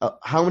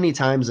 How many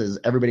times is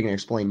everybody going to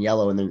explain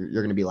yellow and then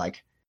you're going to be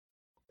like,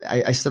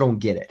 I still don't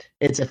get it.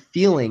 It's a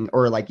feeling,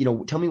 or like, you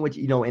know, tell me what,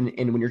 you know, and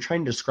when you're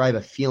trying to describe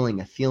a feeling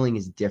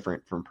is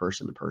different from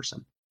person to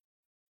person.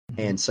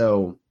 Mm-hmm. And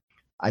so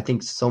I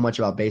think so much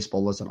about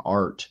baseball is an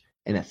art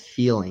and a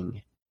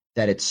feeling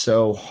that it's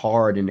so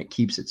hard and it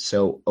keeps it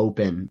so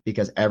open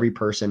because every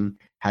person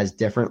has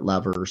different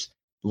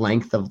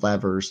length of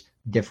levers,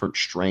 different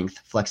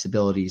strength,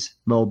 flexibilities,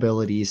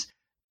 mobilities,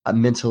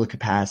 mental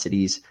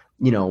capacities,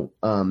 you know,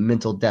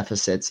 mental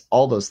deficits,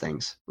 all those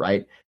things,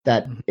 right?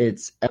 That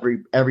it's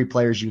every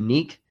player's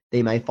unique.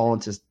 They may fall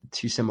into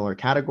two similar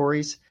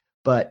categories,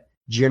 but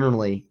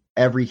generally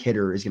every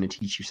hitter is going to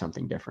teach you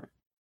something different.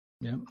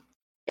 Yeah.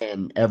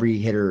 And every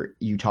hitter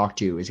you talk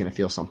to is going to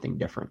feel something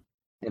different.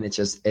 And it's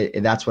just,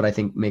 that's what I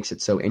think makes it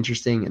so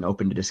interesting and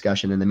open to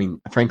discussion. And I mean,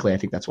 frankly, I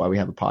think that's why we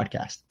have a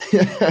podcast.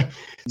 Yep.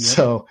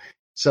 So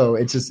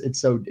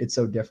it's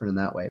so different in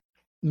that way.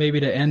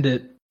 Maybe to end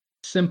it,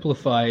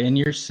 simplify in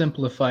your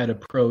simplified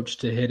approach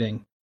to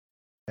hitting.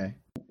 Okay.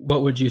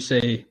 What would you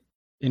say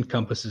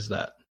encompasses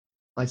that?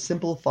 My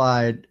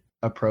simplified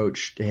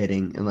approach to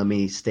hitting, and let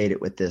me state it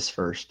with this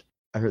first.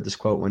 I heard this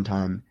quote one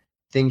time: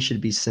 things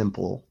should be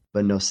simple,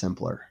 but no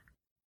simpler.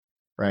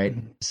 Right?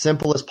 Mm-hmm.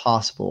 Simple as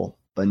possible,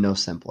 but no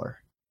simpler.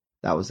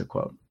 That was the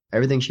quote.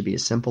 Everything should be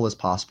as simple as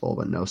possible,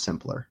 but no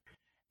simpler.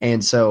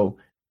 And so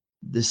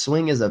the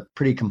swing is a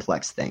pretty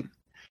complex thing.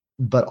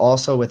 But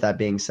also, with that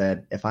being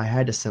said, if I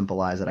had to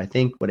symbolize it, I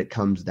think what it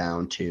comes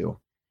down to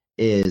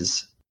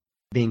is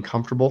being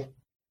comfortable,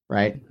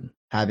 right? Mm-hmm.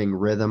 having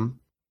rhythm,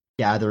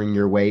 gathering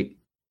your weight,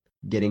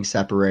 getting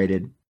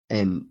separated,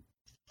 and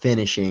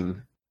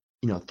finishing,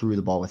 through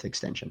the ball with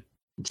extension,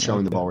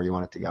 showing the ball where you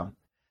want it to go.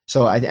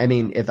 So I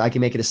mean, if I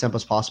can make it as simple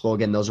as possible,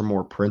 again, those are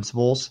more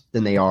principles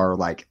than they are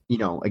like,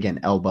 again,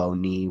 elbow,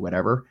 knee,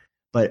 whatever,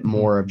 but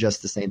more of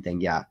just the same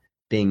thing. Yeah.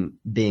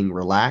 Being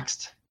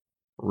relaxed,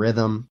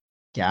 rhythm,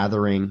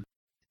 gathering,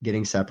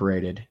 getting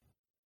separated,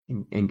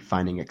 and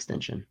finding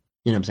extension.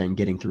 You know what I'm saying?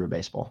 Getting through a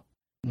baseball.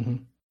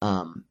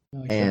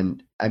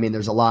 And I mean,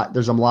 there's a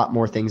lot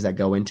more things that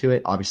go into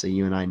it. Obviously,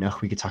 you and I know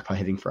we could talk about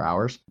hitting for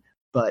hours,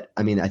 but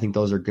I mean, I think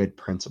those are good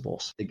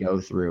principles to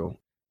go through.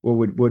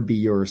 What would be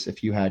yours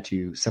if you had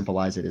to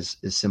symbolize it as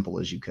simple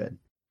as you could?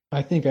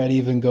 I think I'd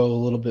even go a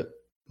little bit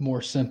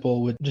more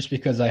simple with just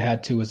because I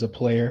had to as a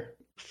player.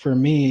 For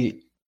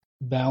me,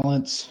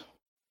 balance,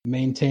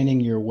 maintaining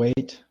your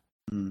weight,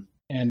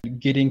 and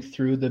getting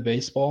through the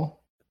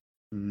baseball.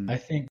 I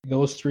think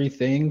those three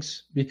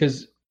things,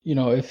 because,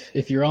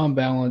 if you're on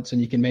balance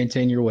and you can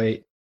maintain your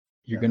weight,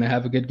 you're going to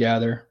have a good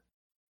gather.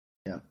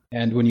 Yeah.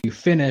 And when you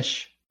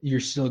finish, you're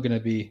still going to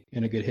be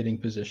in a good hitting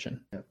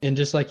position. Yeah. And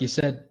just like you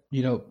said,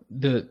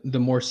 the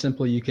more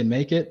simple you can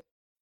make it,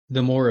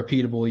 the more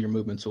repeatable your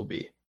movements will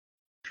be.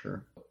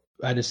 Sure.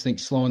 I just think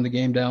slowing the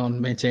game down,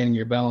 maintaining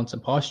your balance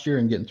and posture,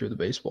 and getting through the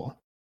baseball.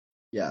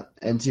 Yeah.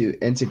 And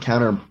to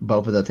counter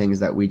both of the things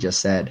that we just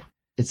said,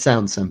 it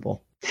sounds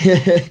simple.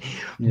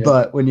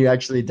 But when you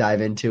actually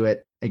dive into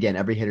it, again,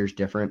 every hitter's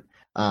different.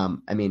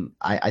 I mean,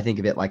 I think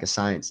of it like a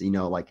science,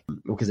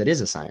 because it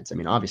is a science. I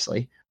mean,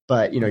 obviously,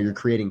 but you're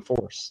creating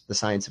force. The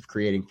science of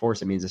creating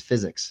force, it means it's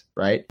physics,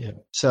 right? Yeah.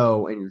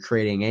 So, and you're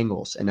creating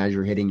angles, and as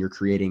you're hitting, you're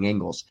creating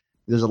angles.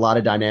 There's a lot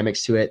of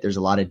dynamics to it. There's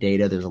a lot of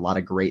data. There's a lot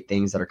of great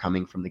things that are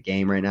coming from the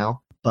game right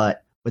now.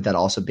 But with that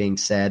also being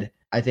said,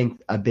 I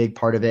think a big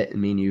part of it,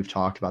 and me and you've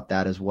talked about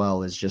that as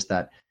well, is just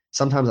that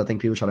sometimes I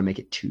think people try to make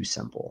it too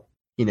simple.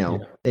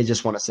 They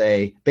just want to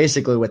say,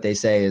 basically what they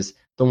say is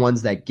the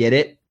ones that get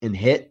it and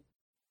hit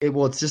it.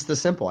 Well, it's just the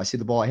simple. I see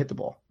the ball, I hit the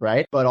ball,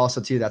 right? But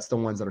also too, that's the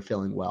ones that are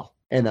feeling well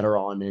and that are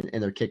on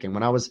and they're kicking.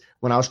 When I was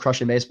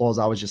crushing baseballs,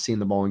 I was just seeing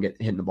the ball and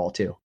hitting the ball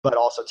too. But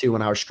also too,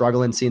 when I was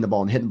struggling, seeing the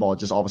ball and hitting the ball, it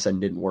just all of a sudden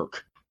didn't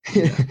work.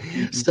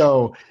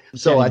 So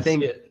I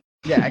think,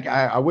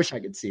 I wish I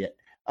could see it.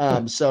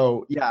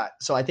 So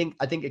I think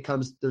it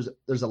comes,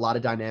 there's a lot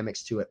of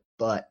dynamics to it,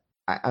 but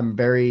I'm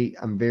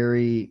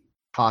very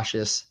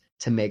cautious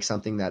to make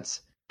something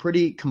that's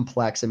pretty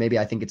complex. And maybe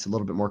I think it's a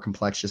little bit more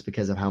complex just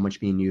because of how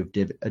much me and you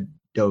have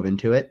dove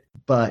into it.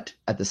 But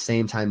at the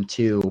same time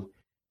too,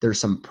 there's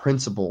some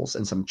principles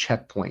and some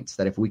checkpoints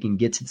that if we can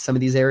get to some of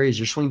these areas,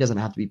 your swing doesn't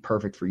have to be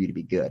perfect for you to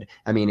be good.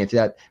 I mean,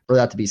 for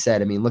that to be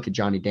said, I mean, look at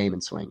Johnny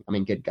Damon's swing. I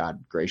mean, good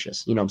God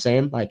gracious. You know what I'm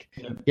saying? Like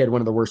he had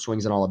one of the worst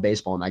swings in all of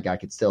baseball and that guy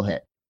could still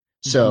hit.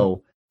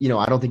 So,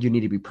 I don't think you need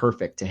to be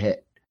perfect to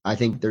hit. I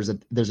think there's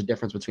a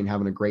difference between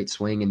having a great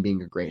swing and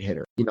being a great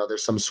hitter.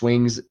 There's some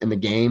swings in the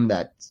game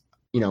that,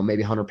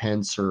 maybe Hunter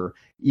Pence or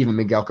even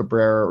Miguel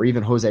Cabrera or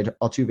even Jose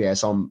Altuve, I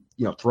saw him,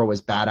 throw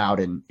his bat out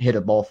and hit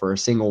a ball for a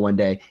single one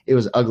day. It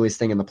was the ugliest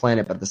thing in the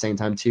planet. But at the same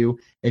time, too,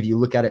 if you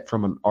look at it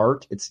from an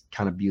art, it's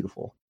kind of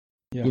beautiful,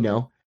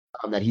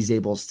 that he's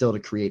able still to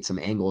create some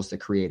angles to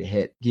create a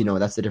hit.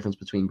 That's the difference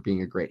between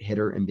being a great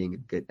hitter and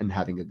being and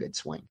having a good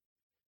swing.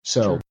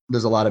 So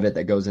there's a lot of it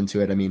that goes into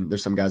it. I mean,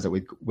 there's some guys that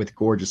with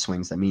gorgeous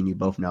swings that you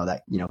both know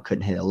that,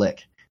 couldn't hit a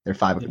lick. They're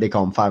they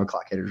call them 5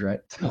 o'clock hitters, right?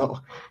 So,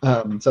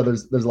 so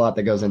there's a lot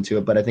that goes into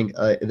it, but I think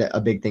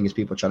a big thing is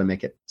people try to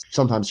make it,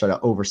 sometimes try to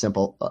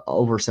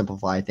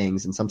oversimplify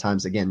things. And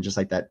sometimes, again, just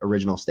like that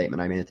original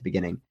statement I made at the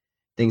beginning,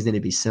 things need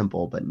to be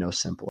simple, but no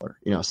simpler.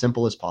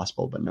 Simple is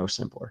possible, but no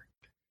simpler.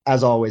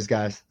 As always,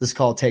 guys, this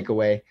call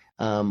takeaway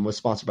was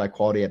sponsored by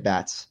Quality at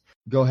Bats.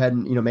 Go ahead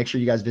and, make sure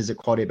you guys visit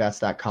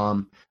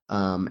qualityabatbats.com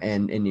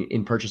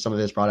and purchase some of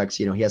his products.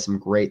 He has some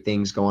great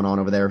things going on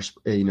over there.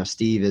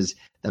 Steve is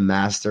the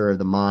master of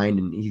the mind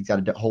and he's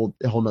got a whole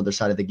nother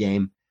side of the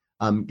game.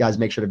 Guys,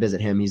 make sure to visit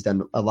him. He's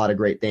done a lot of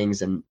great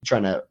things and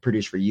trying to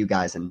produce for you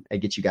guys and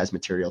get you guys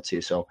material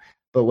too. So,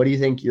 but what do you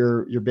think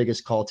your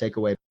biggest call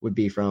takeaway would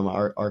be from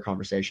our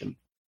conversation?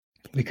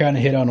 We kind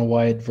of hit on a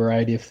wide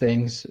variety of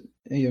things.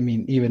 I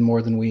mean, even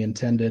more than we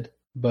intended.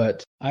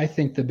 But I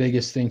think the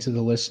biggest thing to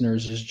the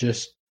listeners is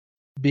just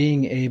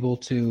being able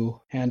to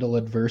handle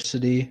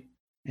adversity.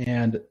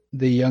 And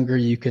the younger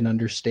you can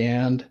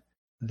understand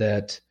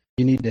that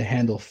you need to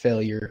handle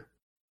failure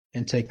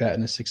and take that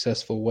in a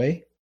successful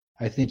way,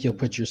 I think you'll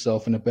put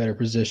yourself in a better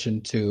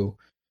position to,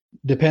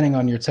 depending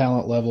on your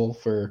talent level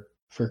for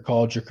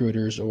college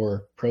recruiters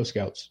or pro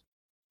scouts.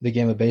 The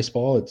game of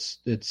baseball,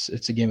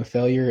 it's a game of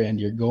failure and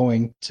you're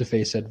going to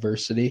face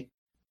adversity.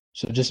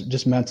 So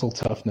just mental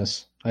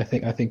toughness. I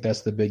think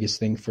that's the biggest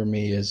thing for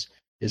me is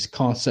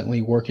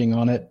constantly working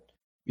on it.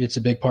 It's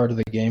a big part of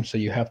the game, so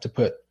you have to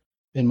put,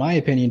 in my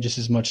opinion, just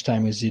as much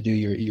time as you do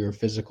your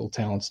physical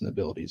talents and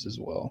abilities as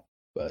well.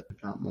 But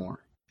not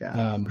more.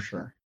 Yeah, for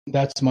sure.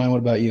 That's mine. What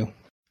about you?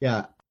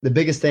 Yeah, the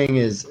biggest thing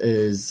is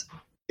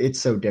it's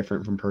so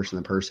different from person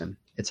to person.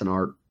 It's an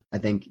art. I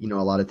think, a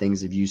lot of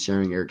things of you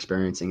sharing your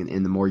experiencing,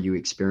 and the more you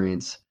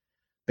experience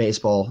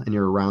baseball and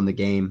you're around the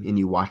game and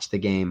you watch the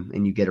game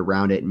and you get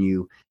around it and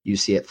you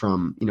see it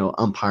from,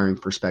 umpiring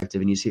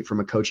perspective, and you see it from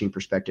a coaching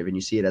perspective, and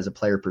you see it as a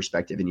player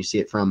perspective, and you see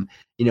it from,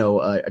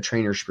 a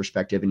trainer's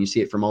perspective, and you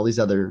see it from all these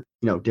other,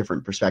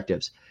 different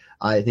perspectives.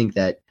 I think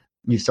that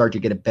you start to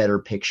get a better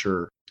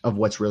picture of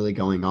what's really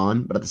going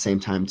on, but at the same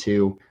time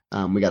too,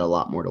 we got a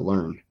lot more to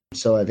learn.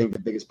 So I think the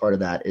biggest part of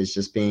that is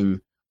just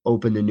being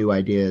open to new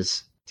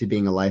ideas, to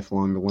being a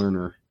lifelong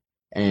learner,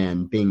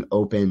 and being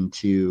open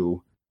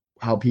to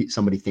how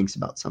somebody thinks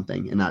about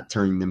something and not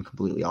turning them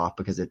completely off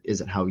because it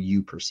isn't how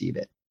you perceive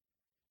it.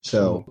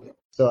 So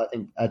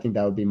I think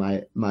that would be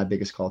my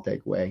biggest call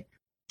takeaway.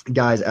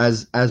 Guys,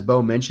 as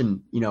Bo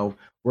mentioned,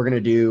 we're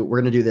gonna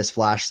do this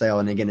flash sale,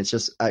 and again, it's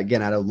just out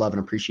of love and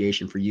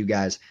appreciation for you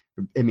guys.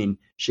 I mean,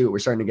 shoot, we're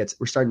starting to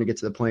get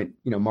to the point,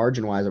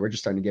 margin wise, that we're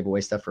just starting to give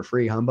away stuff for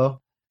free, Humbo.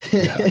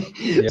 Yeah.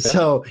 Yeah.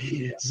 So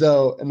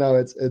no,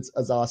 it's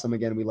awesome.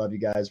 Again, we love you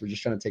guys. We're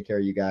just trying to take care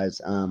of you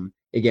guys.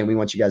 Again, we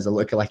want you guys to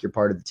look like you're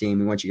part of the team.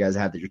 We want you guys to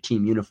have your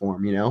team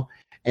uniform,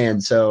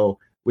 and so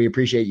we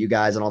appreciate you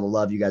guys and all the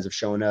love you guys have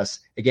shown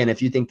us. Again,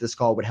 if you think this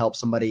call would help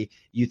somebody,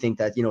 you think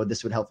that,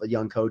 this would help a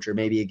young coach, or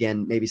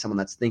maybe someone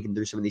that's thinking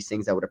through some of these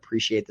things that would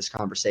appreciate this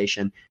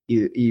conversation.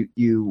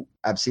 You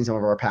I've seen some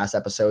of our past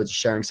episodes,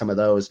 sharing some of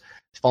those,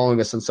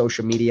 following us on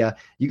social media.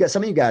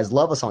 Some of you guys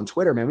love us on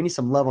Twitter, man. We need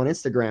some love on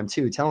Instagram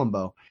too. Tell them,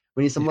 Bo.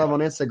 We need some love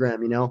on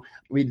Instagram.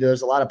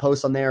 There's a lot of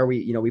posts on there.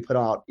 We put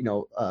out,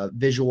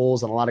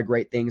 visuals and a lot of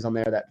great things on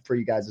there that for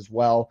you guys as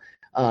well.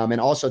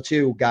 And also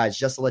too, guys,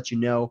 just to let you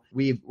know,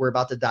 we're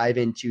about to dive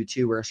into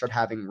too. We're gonna start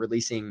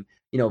releasing,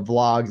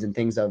 vlogs and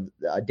things of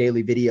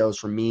daily videos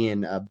from me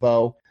and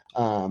Bo.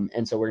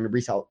 And so we're gonna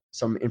release out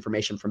some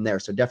information from there.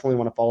 So definitely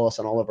want to follow us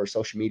on all of our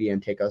social media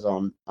and take us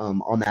on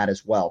that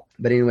as well.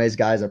 But anyways,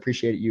 guys, I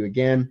appreciate you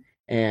again.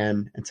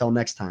 And until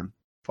next time,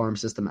 Farm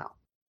System out.